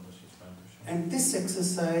összpontosíts pontosan. And this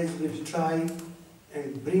exercise will try and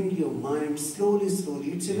bring your mind slowly.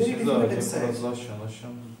 It's a very difficult exercise.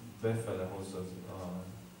 Lassan befele hozza az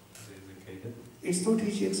érzékeidet. It's not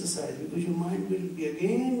easy exercise because your mind will be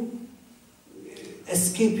again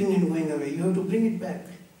escaping and going away. You have to bring it back.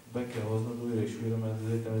 Be kell hoznod újra és újra, mert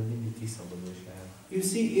az értelmed mindig kiszabadul és el. You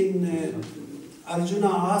see, in Arjuna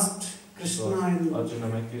asked Krishna Arjuna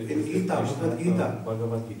in megkérdezte Gita, Bhagavad Gita.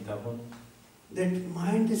 Bhagavad Gita-ban, That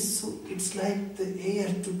mind is so, it's like the air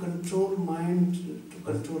to control mind, to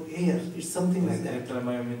control air. It's something like Az that. értelem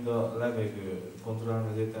olyan, mint a levegő.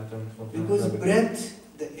 Kontrollálni az értelmet, mint kontrollálni a Because levegő. breath,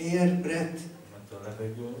 the air breath, Mert a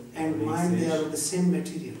levegő, and a mind, they are légzés, of the same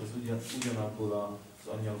material. az ugyanabból az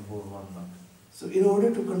anyagból vannak. So in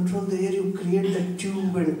order to control the air, you create the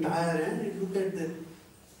tube and tire, and you look at the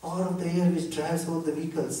power of the air which drives all the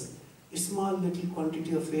vehicles. A small little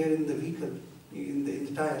quantity of air in the vehicle, in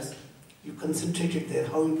the tires. You concentrate it there,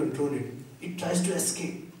 how you control it. It tries to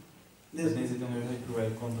escape. Tehát nézzétek meg, hogy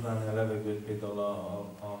próbáljuk kontrollálni a levegőt például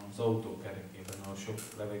az autókerekében, ahol sok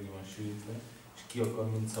levegő van sűrítve, és ki akar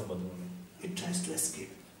mind szabadulni. It tries to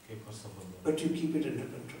escape, Ki akar szabadulni. but you keep it under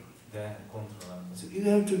control. De kontrollálni. So you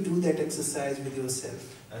have to do that exercise with yourself.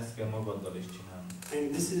 Ezt kell magaddal is csinálni. And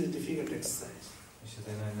this is a difficult exercise. És ez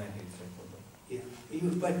egy nagyon nehéz gyakorlat.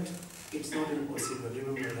 Yeah. But it's not impossible,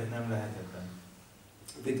 remember De that. nem lehetetlen.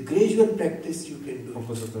 With gradual practice you can do it.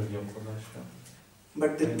 Fokozatos gyakorlással.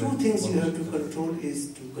 But the two things you have to control is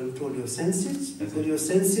to control your senses, because your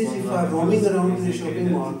senses, if you are roaming around in a shopping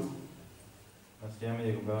mall, Mert ugye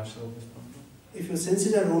elmegyek a bevásárlóközpontba, if your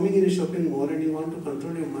senses are roaming in a shopping mall and you want to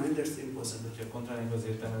control your mind, that's impossible. hogyha kontrolláljuk az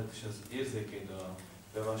értelmet és az érzékeid a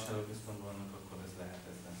bevásárlóközpontban vannak, akkor ez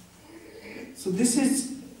lehetetlen. So this is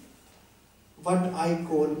what I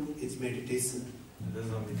call is meditation. Ez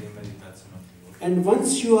az, amit én meditációnak hívok. And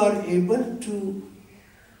once you are able to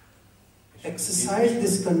exercise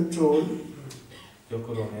this control,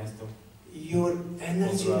 Gyakorolni ezt a your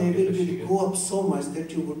energy level will go up so much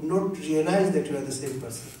that you would not realize that you are the same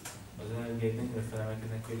person. az energiák ennyire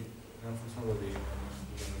felemelkednek, hogy nem fogsz magad ismerni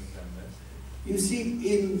ugyanaz az ember. You see,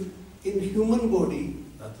 in human body,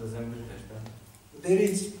 Tehát az emberi testben there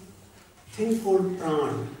is thing called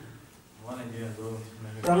prana. van egy olyan dolog,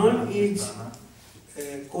 hogy Prana is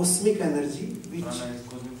cosmic energy prana ez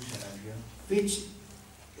kozmikus energia, which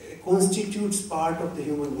constitutes part of the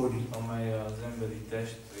human body. amely az emberi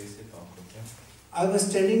test részét alkotja. I was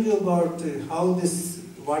telling you about how this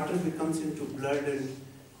water becomes into blood and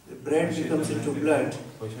the bread becomes into blood.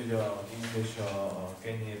 Hogy a íz és a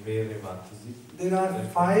kenyér vérré változik. There are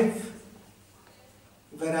 5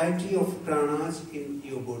 variety of pranas in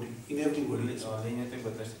your body, in every body. A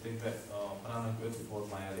lényetekben, a testetekben a prának 5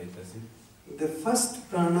 formája létezik. The first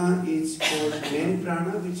prana is called main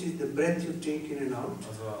prana, which is the breath you take in and out.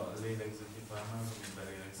 Az a lélegzeti prána, amit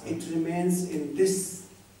belélegzünk. It remains in this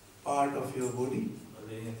part of your body. A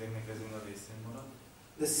lényeteknek ezen a részén marad.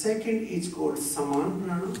 The second is called saman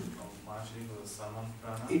prana. A második az a saman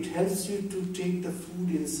prána. It helps you to take the food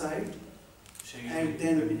inside Segít, and hogy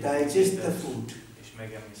then bevigyed digest az the ételt, food. és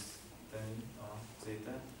megemészteni az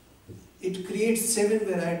ételt. It creates 7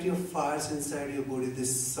 variety of fires inside your body, this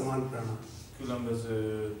saman prana.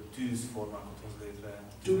 Különböző tűzformákat hoz létre.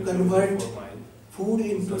 To convert formáit, food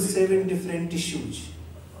into 7 different tissues.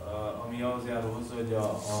 ami ahhoz járul hozzá, hogy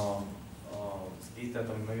az ételt,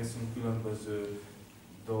 amit megeszünk, különböző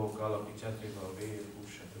dolgok alakítsák, például a vér,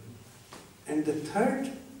 hús, stb. And the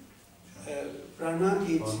third prana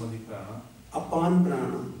is Harmadik prána, apan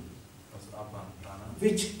prana, az apan prána,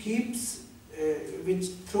 which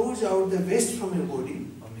throws out the waste from your body.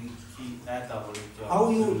 ami ki eltávolítja How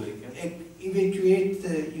a you szőrléket, evacuate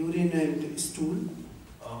the urine and stool,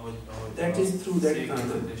 ahogy that is through that prana.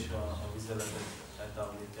 székületet és a vizeletet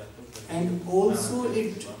eltávolítjátok. And also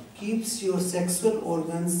it keeps your sexual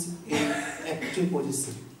organs in active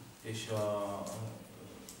position. És a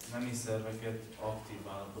nemi szerveket aktív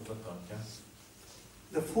állapotba tartja.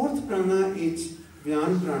 The fourth prana is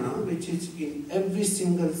Vyan prana, which is in every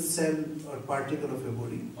single cell or particle of your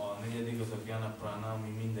body. A negyedik az a Gyana Prana, ami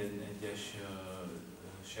minden egyes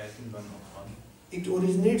sejtünkben ott van. It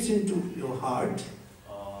originates into your heart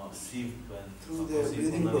A szívben Through the szakazik,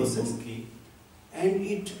 breathing onnan process. indul ki, and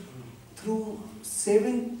it through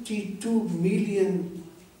 72 million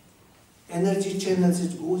energy channels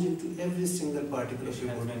it goes into every single particle és of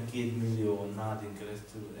your body. 72 millió nádin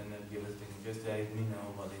keresztül, energiavezetéken keresztül eljut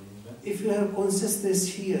mindenhova a lényünkbe. If you have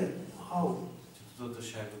consciousness here, how? Ha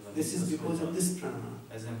tudatosságod van, This is az because hogy of van? this prana.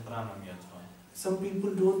 Ezen prána miatt van. Some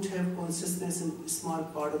people don't have consciousness in small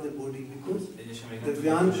part of the body because Egyesen még the nem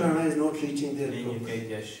Vyan tudatosak prana is not reaching there lényük properly.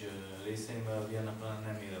 egyes részeiben, a Gyana Prana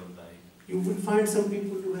nem ér el odáig. You will find some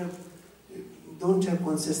people who don't have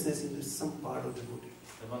consciousness in some part of the body.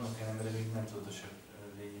 De vannak olyan emberek, akik nem tudatosak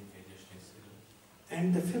lényük egyes részéről. And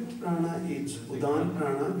the fifth prana is Udan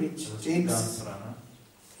prana, which Ez az takes Udan Prana,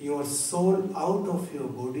 your soul out of your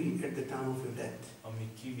body at the time of your death. ami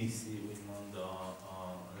kiviszi úgymond a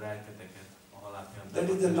lelketeket a halál miatt. That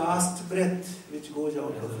is the last breath which goes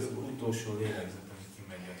out Ez of az your body. utolsó lélegzet, ami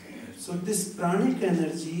kimegy a testből. So this pranic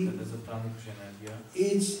energy Tehát ez a pránikus energia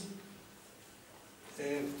is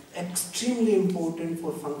extremely important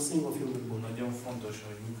for functioning of human body. nagyon fontos,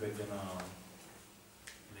 hogy működjön a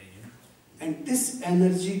lényünk. And this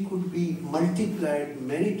energy could be multiplied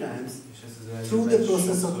many times És ezt az through the energiát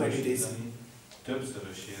process of sokszorosítani, meditation.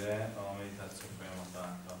 többszörösére a meditáció folyamata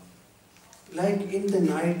által. Like in the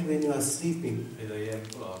night when you are sleeping, Például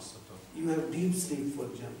ilyenkor alszatok. you have deep sleep, for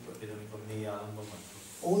example. Például amikor mély államban vagytok.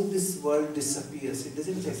 All this world disappears. It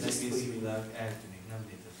doesn't Ez az exist for egész you. világ eltűnik, nem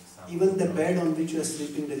létezik számodra. Even the bed on which you are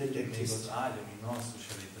sleeping doesn't Még exist. az ágy, ami alszol,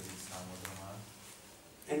 se létezik számodra már.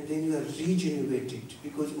 And then you are regenerated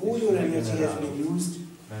because all your energy has been used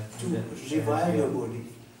Mert to minden revive your energia body.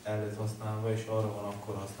 el lett használva, és arra van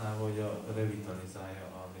akkor használva, hogy revitalizálja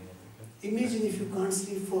a lényeket. Imagine if you can't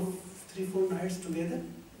sleep for 3-4 nights together.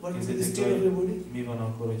 What will be the Képzeljétek state of your body? el, mi van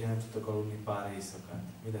akkor, hogyha nem tudtok aludni pár éjszakát?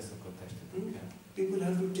 Mi lesz akkor a testetekkel? People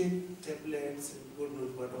have to take tablets and God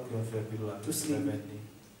knows what all. Különféle To pillulákat sleep. bevenni,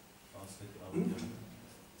 azt, hogy aludjanak.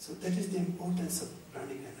 So that is the importance of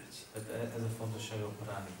pranic energy. Tehát ez a fontosság a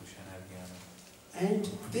pránikus energiának. And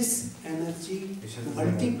this energy És ez az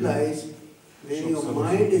multiplies when your sokszor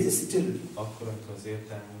mind is still. Akkor, amikor az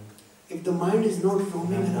értelmünk If the mind is not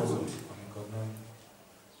roaming nem around, mozog, amikor nem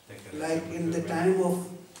tekeredik. like in the time of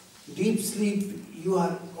deep sleep, you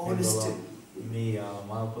are all Például still. a mély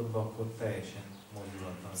állapotban, akkor teljesen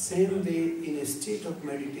mozdulatlan. Same way in a state of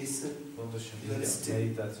meditation, Pontosan You are így a still.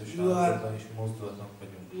 meditációs You are- állapotban is mozdulatlan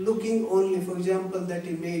vagyunk. looking only, for example, that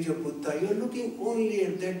image of Buddha, you are looking only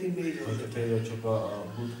at that image all the Hogyha time. például csak a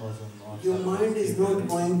Buddha azon Your mind is not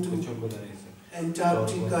going to csak oda nézünk.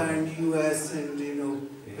 Antarctica and US and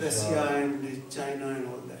És Russia and China and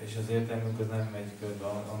all that. És az értelmünk az nem megy körbe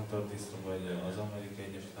Antarktiszra, vagy az Amerikai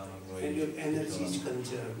Egyesült Államokba. And your energy is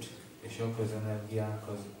conserved. És akkor az energiánk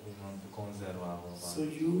az úgymond konzerválva So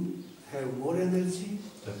van. you have more energy,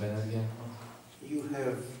 Több energiánk van, you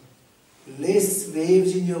have less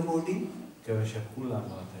waves in your body, kevesebb hullám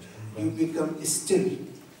van a you testünkben, become still.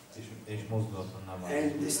 és mozdulatlanná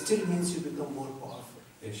válunk. And still means you become more powerful.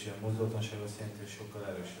 És a mozdulatlanság azt jelenti, hogy sokkal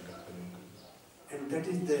erősebbek vagyunk. And that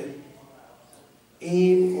is the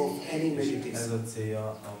aim of any És ez meditation. a célja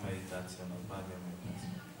a meditációnak, bármilyen meditáció.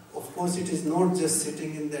 Of course, it is not just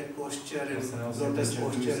sitting in that posture and Aztán azt lotus jelenti,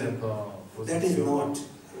 hogy posture. ülszek a That is pozícióban. not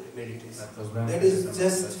meditation. Tehát az nem That is just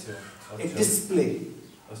meditáció. a display.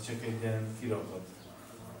 Az csak egy ilyen kirakat.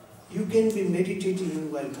 You can be meditating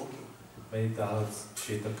while walking. Meditálhatsz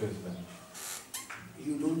séta közben is.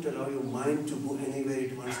 You don't allow your mind to go anywhere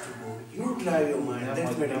it wants to go. You drive your mind. Nem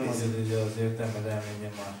That's hagyod, meditation. hogy az értelmed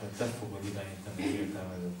elmenjen másra, te fogod irányítani az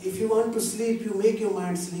értelmedet. If you want to sleep, you make your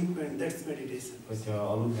mind sleep, and that's meditation. Hogyha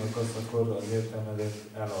aludni akarsz, akkor az értelmedet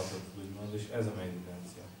elaltatod, úgymond, és ez a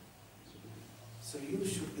meditáció. So you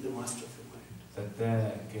should be the master of your mind. Tehát te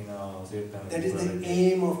kéne az értelmedet That is the uralni.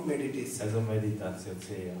 aim of meditation. Ez a meditáció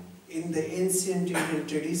célja. In the ancient Indian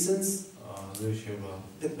traditions, Az ősjogban,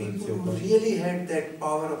 the people who really had that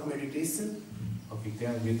power of meditation, akik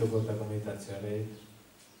tényleg birtokolták a meditáció erejét,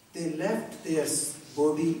 they left their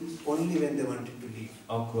body only when they wanted to leave.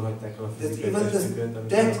 akkor hagyták el a That fizikai even testüket, the amikor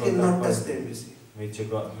death cannot akarták touch hagyni. them, you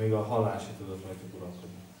see. Még a halál se tudott rajtuk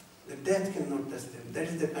uralkodni. The death cannot touch them. That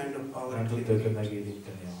is the kind of power. Nem it tudta can őket give.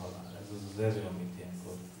 megérinteni a halál. Ez az az erő, amit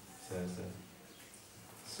ilyenkor szerzett.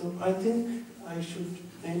 So I think I should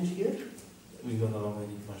end here. Úgy gondolom, hogy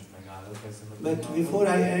itt most megállok ezen a But pillanatban. before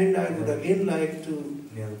I end, I would again like to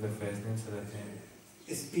Mielőtt befejezném, szeretném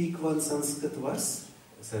speak one Sanskrit verse.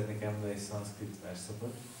 Szeretnék említeni egy szanszkrit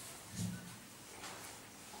verszakot.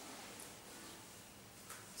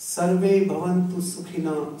 Sarve bhavantu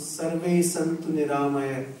sukhina, sarve santu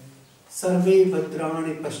niramaya, sarve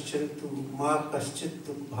bhadrani paschantu, ma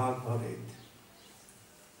paschattu bhag bhavet.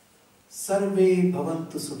 Sarve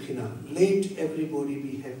bhavantu sukhina, let everybody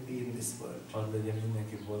be happy in this world. Hadd legyen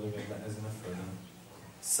mindenki boldog ezen a földön.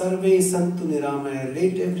 Sarve santu niramaya,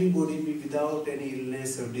 let everybody be without any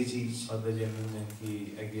illness or disease. Hadd legyen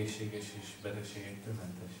mindenki egészséges és betegségektől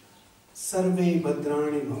mentes. Sarve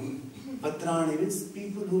bhadrani bhavantu. Bhadrani means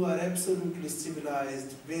people who are absolutely civilized,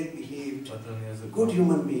 well behaved, Patroni azok good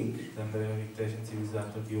human being. az emberek, akik teljesen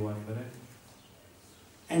civilizáltak, jó emberek,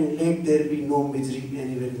 And let there be no misery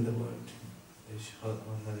anywhere in the world. és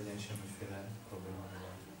ne legyen semmiféle probléma.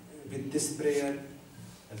 With this prayer,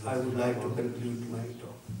 Ez I would like to conclude my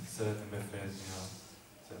talk. Szeretném befejezni az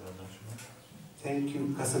előadásomat. Thank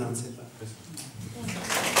you. Kasanam Sepa.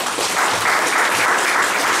 Köszönöm.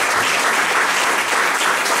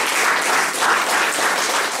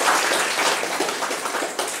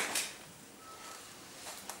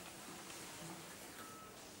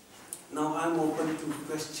 Now I'm open to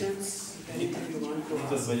questions. questions, anything you want to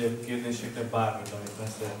Nyitott ask. vagyok kérdésekre, bármit, amit meg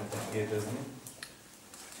szeretnétek kérdezni.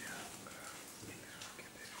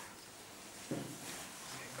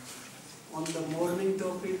 On the morning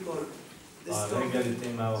topic or this A topic? reggeli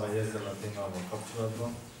témával, vagy ezzel a témával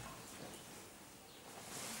kapcsolatban.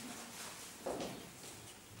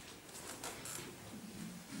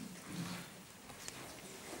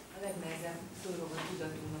 A legnehezebb dolog a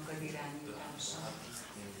tudatunknak az irányítása.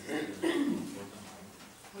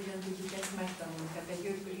 Hogyan tudjuk ezt megtanulni? Tehát egy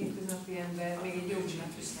hétköznapi ember, még egy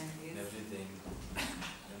joginak is nehéz.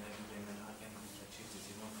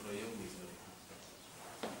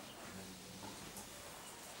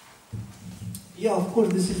 Yeah, of course,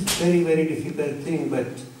 this is very, very difficult thing, but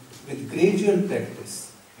with gradual practice,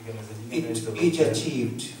 Igen, ez egy igen it nehéz is dolog, de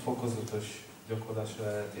achieved. fokozatos gyakorlásra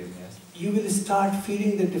lehet érni ezt. You will start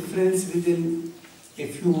feeling the difference within a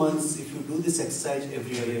few months if you do this exercise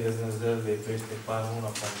every Kell day. érezni az előlépést egy pár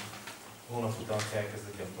hónap után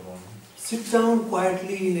elkezdek gyakorolni. Sit down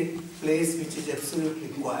quietly in a place which is absolutely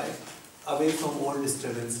quiet, away from all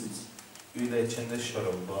disturbances. Ülj le egy csendes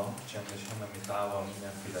sarokba, csendesen, nem itt állva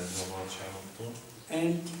mindenféle zavartságoktól.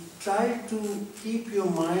 And try to keep your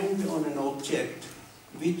mind on an object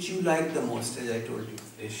which you like the most, as I told you.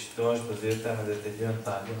 És tartsd az értelmedet egy olyan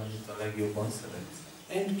tárgyon, amit a legjobban szeretsz.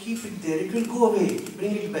 And keep it there. It will go away.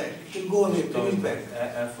 Bring it back. It will go away. Bring it back.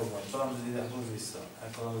 El fog majd kalandozni, ide hoz vissza.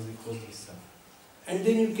 Elkalandozik, hoz vissza. And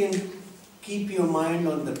then you can keep your mind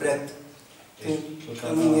on the breath, És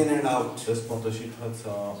coming in and out. összpontosíthatsz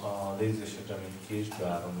a légzésedre, mint ki és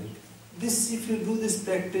beáramlik. This, if you do this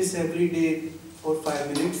practice every day for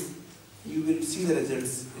 5 minutes, you will see the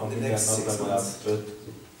results Ha in the minden next nap 6 legalább months. 5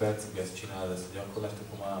 percig ezt csinálod, ezt a gyakorlást,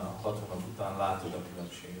 akkor már 6 hónap után látod a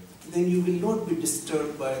különbséget. Then you will not be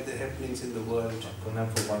disturbed by the happenings in the world. Akkor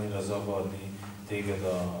nem fog annyira zavarni téged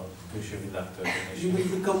a külső világ You történése. will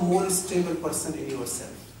become more stable person in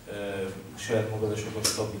yourself. Saját magad sokkal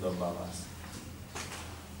stabilabbá válsz.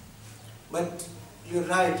 But you're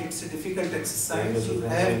right, it's a difficult exercise. Ez You egy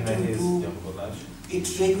have to nehéz do gyakorlás,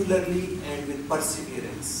 it regularly and with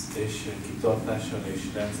perseverance. és kitartással és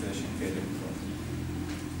rendszeresen kell gyakorolni.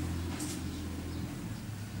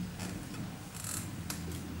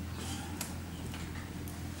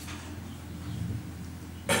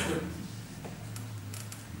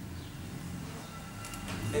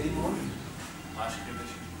 Any more? Más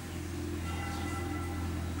kérdés?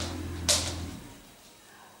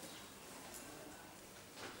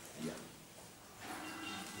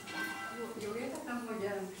 Jól értettem, hogy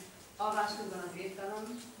alvás közben az étterem,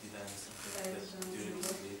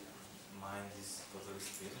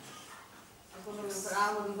 akkor amikor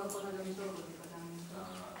álmodunk, akkor nagyon is dolgozik az elmúlt.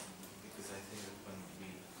 Because I think that when we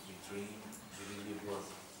dream, we really work.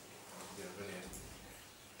 We are very active.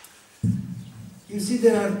 You see,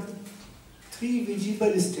 there are 3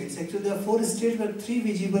 visible states. Actually, there are 4 states, but 3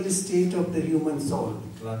 visible states of the human soul.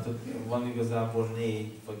 Látod, van igazából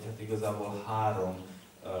 4, vagy hát igazából 3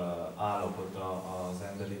 állapota az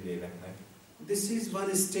emberi léleknek. This is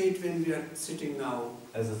one state when we are sitting now.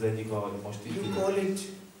 Ez az egyik, ahogy most így You ülünk. call it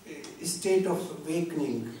a state of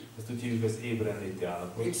awakening. Ezt úgy hívjuk, az ébrenléti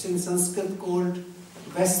állapot. It's in Sanskrit called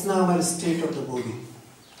Vaisnava state of the body.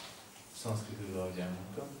 Szanszkritül, ahogy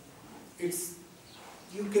elmondtam. It's,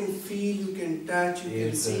 you can feel, you can touch, you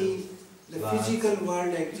can see. The physical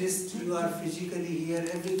world exists, you are physically here,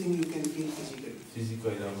 everything you can feel physically.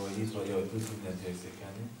 Fizikailag, ahogy itt vagy, ahogy tudsz mindent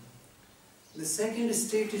érzékelni. The second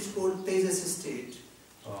state is called Tejas state.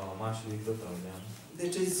 A másodikat, ahogy elmondtam,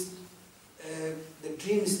 That is the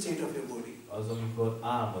dream state of your body, az, amikor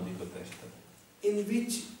álmodik a tested, in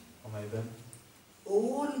which amelyben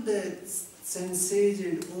all the senses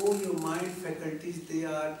and all your mind faculties, they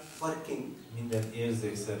are working, minden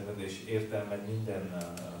érzékszerved és értelmed, minden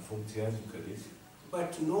funkció működik,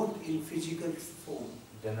 but not in physical form.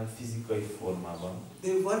 de nem fizikai formában.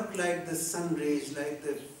 They work like the sun rays, like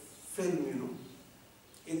the film, you know,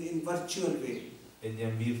 in virtual way. Egy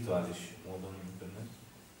ilyen virtuális módon működnek.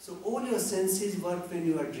 So all your senses work when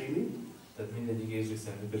you are dreaming. Tehát mindegyik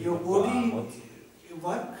érzékszer működik, Your amikor body álmod.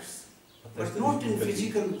 works, A but tested not is in működik,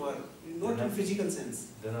 physical work, not in physical sense.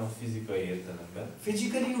 de nem a fizikai értelemben.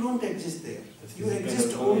 Physically you don't exist there. Tehát You fizikailag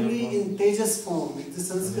exist valójában only in Tejas form. It's the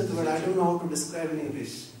Sanskrit word, I don't know how to describe in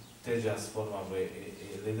English. Tejas formában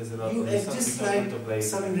létezel, You akkor exist szanszkritban like tudok leírni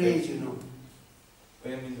sun nektek. rays, you know,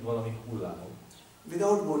 Olyan, mint valami hullámok,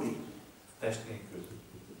 without body. test nélkül.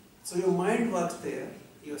 So your mind works there,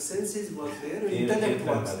 your senses work there, your intellect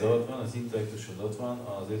works Értelmed there. ott van, az intellektusod ott van,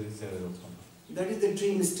 az érzékszerved ott van. That is the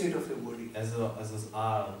dream state of your body. Ez az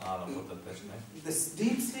állapot a testnek. The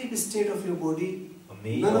deep sleep state of your body, A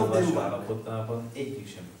mély none of them alvás work. állapotában egyik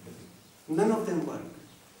sem működik. None of them work.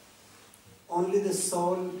 Only the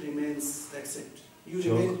soul remains, that's it. You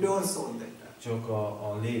remain pure soul that time. Csak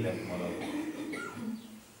a lélek marad.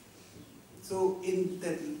 So in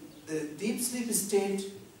the deep sleep state,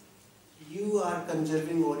 you are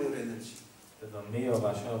conserving all your energy. Tehát a mély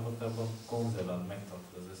alvás állapotában konzerválod,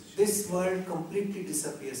 megtartod az összes. This world completely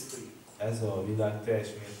disappears for you. Ez a világ teljes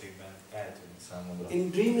mértékben eltűnik számodra. In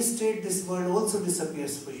dream state, this world also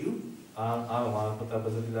disappears for you. Álom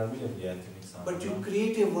állapotában ez a világ ugyanúgy eltűnik számodra. But you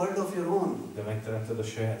create a world of your own. De megteremted a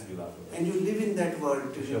saját világodat. And you live in that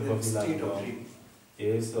world, És in abban a that state of világban dream.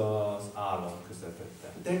 élsz az álom közepette.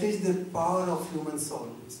 That is the power of human soul.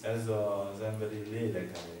 Ez az emberi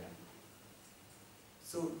lélek ereje.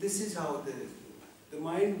 So this is how the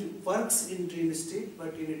mind works in dream state,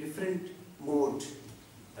 but in a different mode.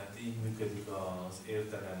 Tehát így működik az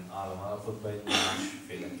értelem államállapotban egy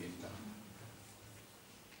másféleképpen.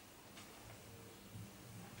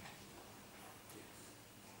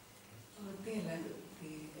 A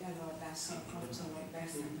délelőtti előadással kapcsolatban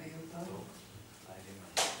eszembe jutott,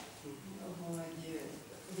 hogy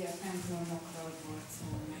ugye a templomokról volt szó,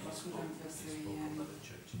 meg a különböző ilyen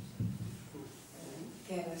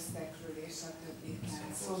keresztekről és a többi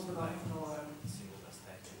szobrokról,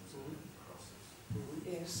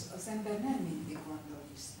 és az ember nem mindig gondol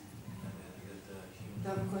Istenre. De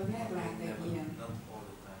amikor meglát egy ilyen,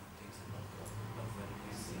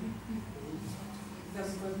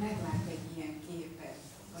 képet,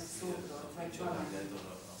 vagy szobrot, vagy valamit,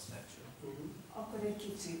 akkor egy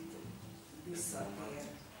kicsit visszatér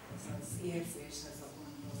ez az érzés, ez a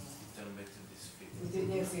gondolat.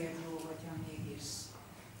 Úgyhogy ezért jó, hogyha mégis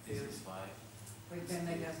hogy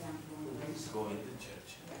bemegy a templomba is.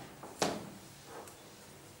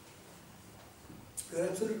 You're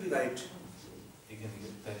absolutely right. Igen,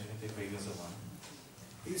 teljes mértékben igaza van.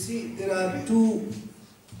 You see, there are two.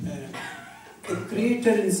 The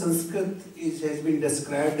creator in Sanskrit has been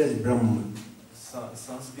described as Brahma.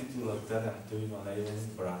 Szanszkritul a teremtő van leírva,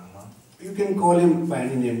 mint Brahma. You can call him by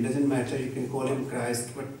any name, doesn't matter, you can call him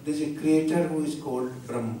Christ, but there's a creator who is called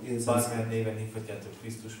Brahma in Bármilyen Sanskrit. néven hívhatjátok,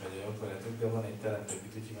 Krisztus vagy a akarjátok, de van egy teremtő,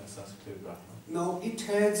 akit úgy hívnak szanszkritul Brahma. Now it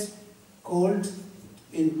has called,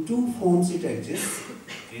 in two forms it exists.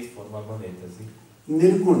 Két formában létezik.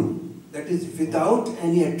 Nirgun, that is without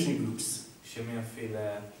any attributes.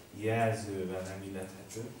 Semmilyenféle jelzővel nem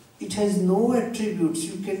illethető. It has no attributes,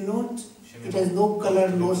 you cannot, it has no color,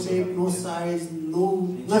 no shape, no size,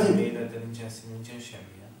 Nincsen nothing. mérete, nincsen szín, nincsen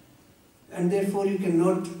semmilyen. And therefore you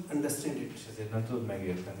cannot understand it. És ezért nem tudod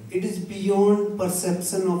megérteni. It is beyond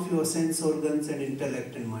perception of your sense organs and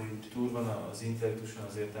intellect and mind. Túl van az intellektuson,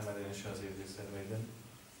 az értelmeden és az érzékszerveiden.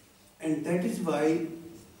 And that is why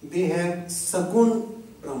they have Sagun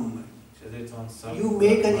Brahma. És ezért van You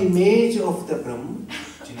make an image of the Brahma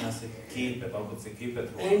Csinálsz egy képet, alkotsz egy képet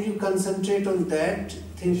and you concentrate on that,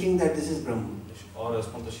 thinking that this is Brahma. és arra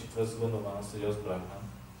összpontosítva azt gondolva azt, hogy az Brahma.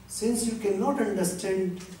 Since you cannot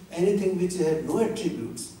understand anything which has no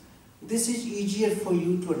attributes, this is easier for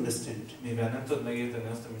you to understand. Mivel nem tudod megérteni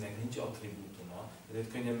azt, aminek nincs attribútuma,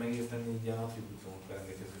 ezért könnyen megérteni így ilyen attribútumokkal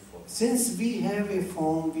rendelkező formát. Since we have a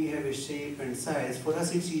form, we have a shape and size, for us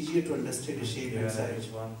it's easier to understand a shape and Mivel size. is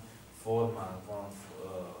van formánk, van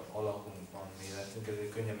alakunk, van méretünk,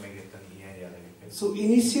 ezért könnyen megérteni ilyen jellegeket. So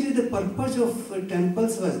initially the purpose of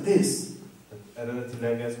temples was this,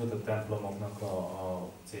 Eredetileg ez volt a templomoknak a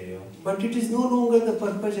célja. but it is no longer the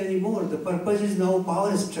purpose anymore. The purpose is now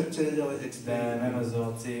power structure, as I was De explaining. nem ez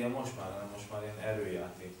a célja most már, hanem most már ilyen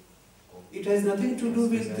erőjáték. It has nothing to do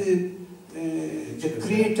with the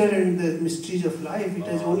creator and the mysteries of life. It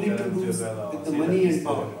has only to do with the money and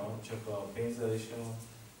power. Csak a pénzzel és a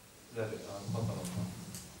hatalommal.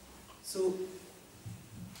 So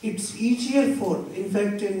it's easier for, in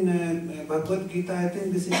fact in Bhagavad Gita, I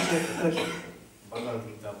think this is chapter Bhagavad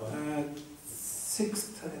Gitában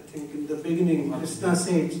 6th, I think, in the beginning, Krishna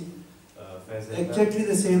says fejezetben exactly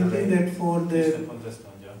the same thing, that for Isten pont ezt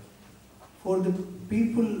mondja. the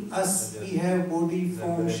people, us, we have body, Az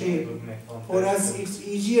form, emberek, shape. akiknek van For us testük, it's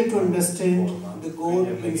easier to understand the God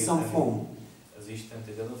in some form. az Istent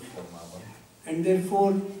egy adott formában. And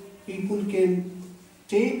therefore people can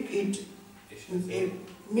take it, És ezért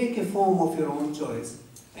make a form of your own choice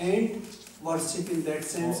and worship in that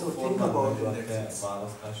sense, or think about it in that sense.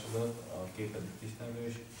 választásodat, a képet Istenről,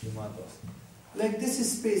 és imád azt. Like this is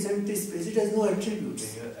space, empty space, it has no attributes.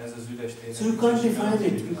 Ez az üres tér. So you can't define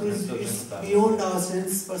it because it's beyond our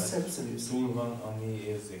sense perception. Túl van a mi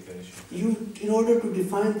érzékelésünk. You, in order to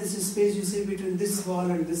define this space, you say between this wall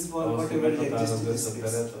and this wall, Ahhoz, hogy whatever exists meghatározd in this ezt a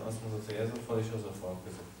space. teret, azt mondod, hogy ez a fal és az a fal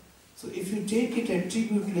között. So if you take it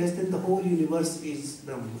attributeless, then the whole universe is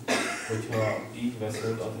Brahma. Hogyha így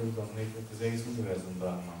veszed, attribútum nélkül, az egész univerzum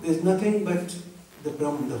Brahman. There's nothing but the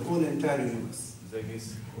Brahma, the whole entire universe. Az egész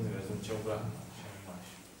univerzum csak Brahman, semmi más.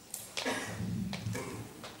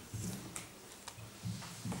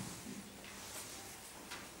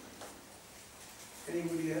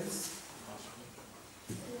 Anybody else?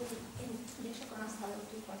 Ugye sokan azt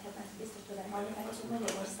hallottuk, vagy hát ezt biztos tudom hallani, hogy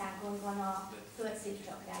Magyarországon van a földszív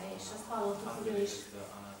csakrája, és azt hallottuk, hogy ő is.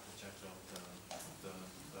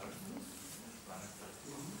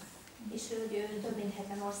 És hogy ő több mint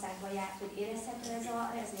 70 országban járt, hogy érezhető ez a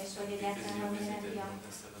rezgés, vagy egyáltalán van energia.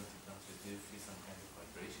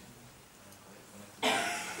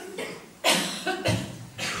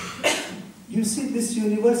 You see, this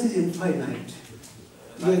universe is infinite.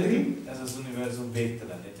 You agree? Ez az univerzum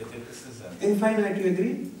végtelen, egyetértesz ezzel? Infinite, you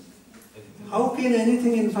agree? How can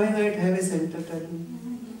anything infinite have a center? Tell me.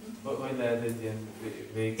 Hogy lehet egy ilyen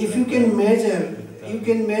végtelen? If you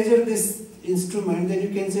can measure this instrument, then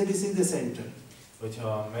you can say this is the center.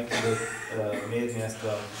 Hogyha meg tudod mérni ezt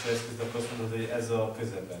a kis eszközt, akkor azt mondod, hogy ez a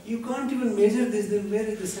közepe. You can't even measure this, then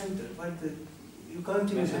where is the center? You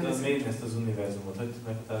can't even Meg have a tudod mérni center. ezt az univerzumot, hogy tudod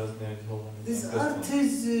meghatározni, hogy hol van This a központ. earth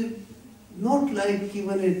is not like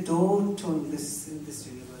even a dot on this in this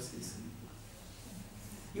universe.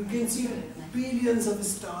 You can see billions of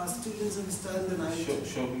stars, trillions of stars in the night.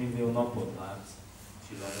 Sok millió napot látsz,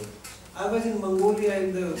 csillagot. I was in Mongolia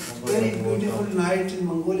in the very beautiful night in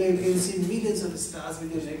Mongolia. You can see millions of stars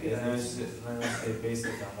with your naked eyes. Nagyon szép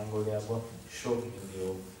éjszakán Mongóliában sok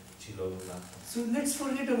millió csillagot látsz. So let's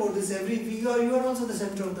forget about this. You are also the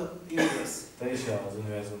center of the universe. Te is az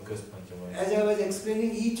univerzum központja vagy. As I was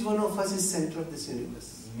explaining, each one of us is center of this universe.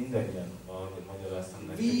 Mindenkiben, ahogy magyaráztam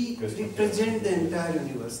nektek, We központja. represent the entire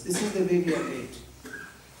universe. This is the way we are made.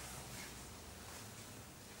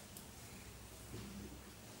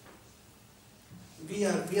 We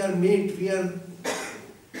are made.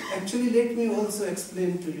 Actually, let me also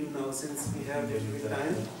explain to you now, since we have a little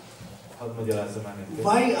time. Hadd magyarázzam el nektek.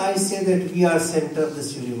 Why I say that we are center of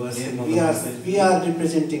this universe and we are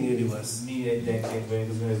representing universe. Mi egyenként vagyunk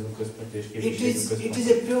az univerzum központja és képviseljük a központot. It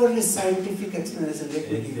is a purely scientific explanation.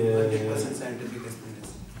 Let me give you 100% scientific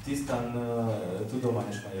explanation. Tisztán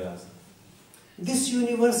tudományos magyarázat. This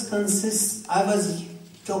universe consists, I was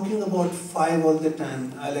talking about 5 all the time.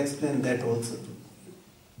 I'll explain that also too.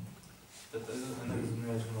 Tehát ennek az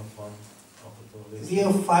univerzumnak van alkotó része. We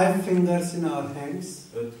have 5 fingers in our hands.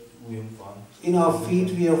 5 ujjunk van. In our feet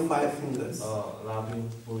we have 5 fingers. A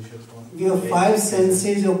lábjunkból is 5 van. We have 5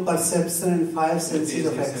 senses of perception and 5 senses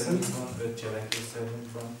of action. 5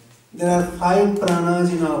 cselekvésszervünk van. There are 5 pranas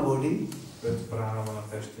in our body. 5 prána van a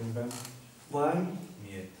testünkben. Why?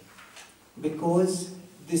 Miért? Because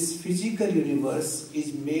this physical universe is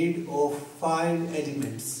made of 5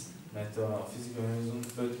 elements. Mert a fizikai univerzum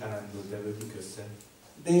 5 elemből tevődik össze.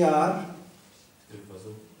 They are Ők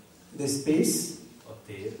azok. the space, A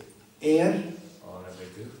tér, air, a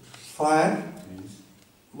levegő, fire, tűz,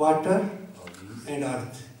 water a víz and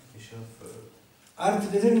earth. és a föld.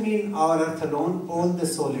 Earth doesn't mean our earth alone, all the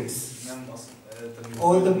solids. Nem azt,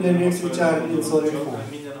 All the planets which are in solid csak, form.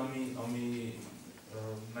 minden, ami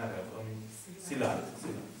merev, ami szilárd.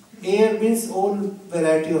 Air means all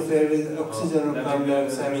variety of air with oxygen or carbon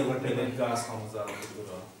dioxide or whatever. Minden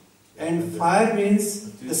gázhalmazállapotúra. And fire means,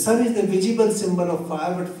 the sun is the visible symbol of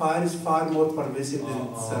fire, but fire is far more pervasive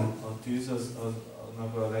than the sun. A tűz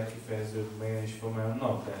aznak a legkifejezőbb megjelenési formája a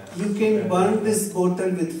nap. You can burn this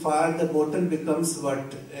bottle with fire, the bottle becomes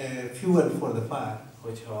what? Fuel for the fire.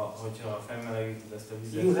 Hogyha felmelegíted ezt a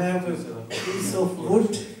vizet, You have a piece of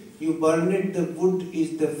wood, you burn it, the wood is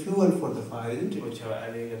the fuel for the fire, isn't it? Hogyha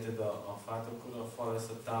elégeted a fát, akkor a fa lesz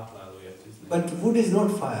a táplálója tűznek. But wood is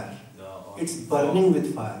not fire, it's burning with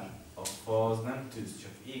fire. A fa az nem tűz,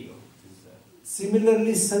 csak ég a tűzzel.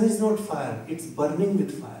 Similarly, sun is not fire, it's burning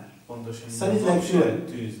with fire. Pontosan Sun is a nap like sem fuel.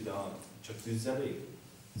 tűz, de csak tűzzel ég.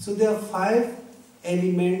 So there are 5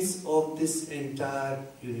 elements of this entire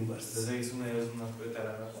Az universe. egész univerzumnak 5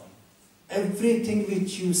 eleme van. Everything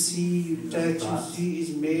which you see, you touch, you see is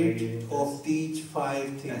made of these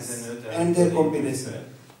 5 things Ezen 5 and their combination.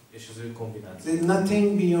 És az ő kombináció. There is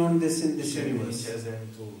nothing beyond this in this Semmi nincs universe. ezen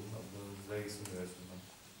túl az egész univerzumban.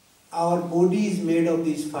 Our body is made of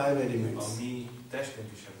these 5 elements. A mi testünk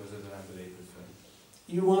is ebből az 5 elemből épül fel.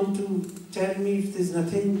 You want to tell me if there's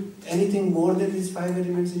anything more than these 5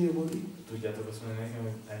 elements in your body? Tudjátok azt mondani nekem,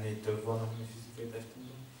 hogy ennél több van a mi fizikai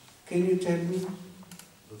testünkben? Can you tell me?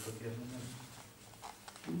 Tudtok ilyet mondani?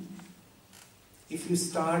 If you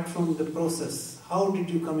start from the process, how did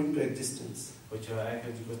you come into existence? Hogyha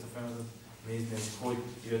elkezdjük azt a folyamatot, nézni, hogy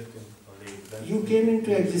jöttünk a létbe. You came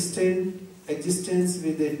into existence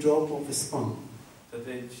with a drop of sperm. Tehát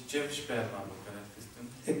egy csepp spermába keletkeztünk,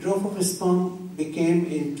 A drop of sperm became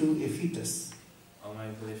into a fetus.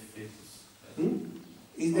 amelyből egy fétusz.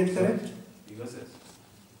 Is that correct? Igaz ez?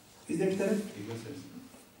 Is that correct? Igaz ez?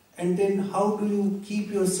 And then how do you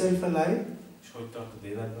keep yourself alive? És hogy tartod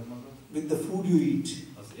életben magad? With the food you eat.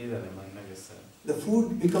 Az élelem, amit megeszel. The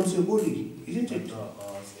food becomes your body, isn't it?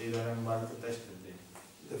 Az élelem válik a testedé.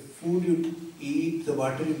 The food you eat, the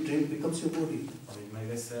water you drink becomes your body. Amit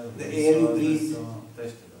megeszel, The air you breathe. lesz a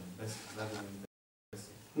tested, amit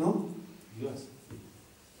veszel. No? Igaz?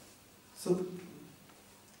 So,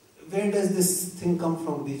 where does this thing come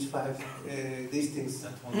from, these things?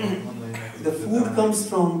 Tehát honnan jönnek? The food comes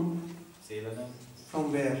from Az élelem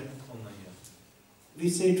where? honnan jön? We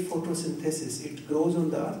said photosynthesis. It grows on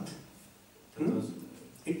the earth. Tehát az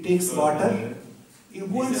It takes water. You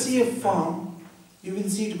go and see a farm, you will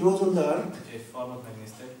see it grows on the earth. hogyha egy farmot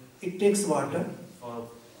megnéztek, It takes water.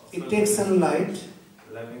 fal, It takes sunlight.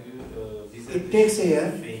 levegő, vizet, It takes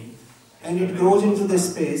air. fényt, And it grows into the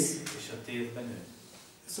space. és a térben nő.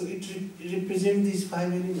 So it represents these 5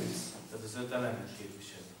 elements. Tehát az 5 elemet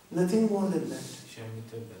képviseli. Nothing more than that. Semmi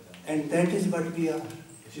többet. And that is what we are.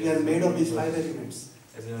 We are made of these 5 elements.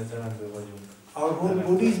 Ezen 5 elemből vagyunk. Our whole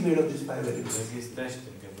body is made of these 5 Az elements. egész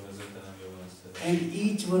testünk ebből az 5 elemből van össze. And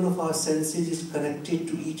each one of our senses is connected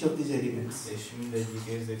to each of these elements. És mindegyik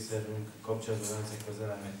érzékszervünk kapcsolatban van ezekkel az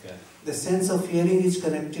elemekkel. The sense of hearing is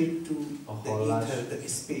connected to the hallás. ether, the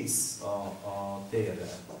space. A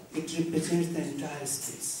térrel. It represents the entire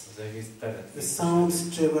space. Az egész teret. The sounds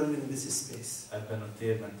travel in this space. Ebben a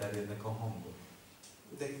térben terjednek a hangok.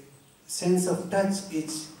 The sense of touch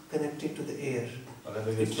is connected to the air. A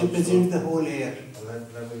levegőhöz It represents the whole air.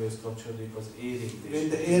 levegőhöz kapcsolódik az érintés. When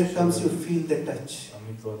the air comes, you feel the touch.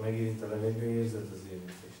 Amikor megérint a levegő, érzed az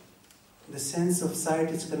érintést. The sense of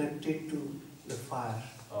sight is connected to the fire.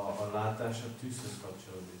 A látás a tűzhöz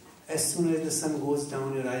kapcsolódik. As soon as the sun goes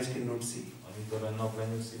down, your eyes cannot see. Amikor a nap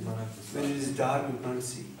lenyugszik, már nem tudsz When it is dark, you can't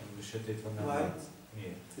see. amikor sötét van, nem Why? látsz.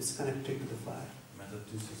 Miért? It's connected to the fire. Mert a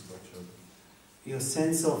tűzhöz kapcsolódik. Your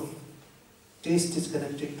sense of taste is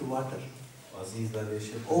connected to water. Az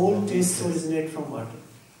ízlelésed. All tastes originate from water.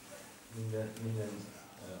 Minden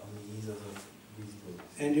ami íz, az a vízből.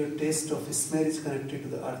 And your taste of smell is connected to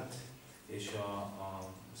the earth. És a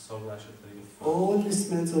szaglásod pedig a föld. All the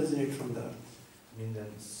smells originate from the earth. Minden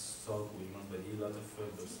szag, úgymond, vagy illat a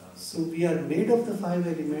földből származik. So we are made of the 5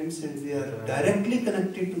 elements and we are directly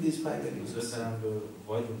connected to these 5 Az elements. 5 elemből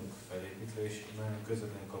vagyunk felépítve, és nagyon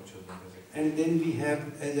közvetlenül kapcsolódunk ezek. And then we have,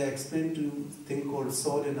 as I explained to you, thing called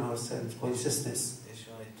soul in ourselves, consciousness, És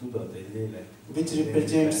van egy tudat, egy lélek, which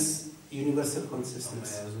represents universal consciousness.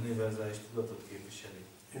 amely az univerzális tudatot képviseli.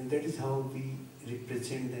 And that is how we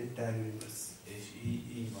represent the entire universe. És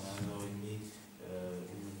így van az, hogy mi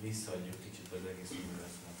visszaadjuk kicsit az egész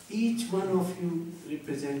univerzumot. Each one of you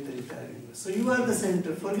represent the entire universe. So you are the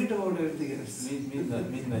center, forget about everything else.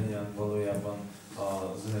 Mindannyian valójában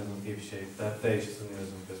az univerzum képviseljük, tehát te is az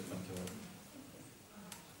univerzum központja vagy.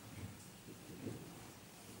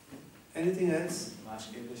 Anything else? Más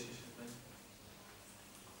kérdés esetleg?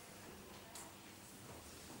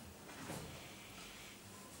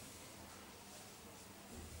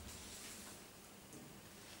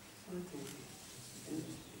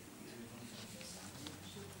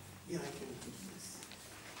 Yeah, I can do this.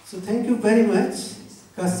 So thank you very much,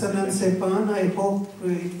 Kastalan Sepan. I hope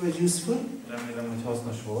it was useful. Remélem, hogy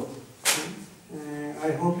hasznos volt.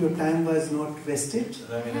 I hope your time was not wasted.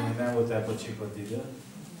 Remélem, hogy nem volt elpocsikult idő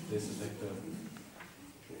részletektől.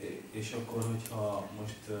 És akkor, hogyha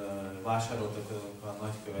most vásároltak a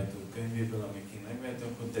nagykövető könyvéből, amit én megvettem,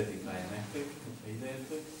 akkor dedikálja nektek, ha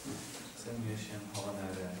idejöttök. Személyesen, ha van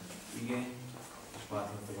erre igény, és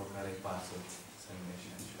változtatok akár egy pár szót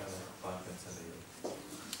személyesen, és fel pár perc elején.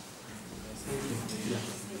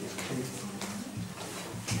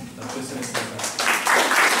 Köszönöm szépen!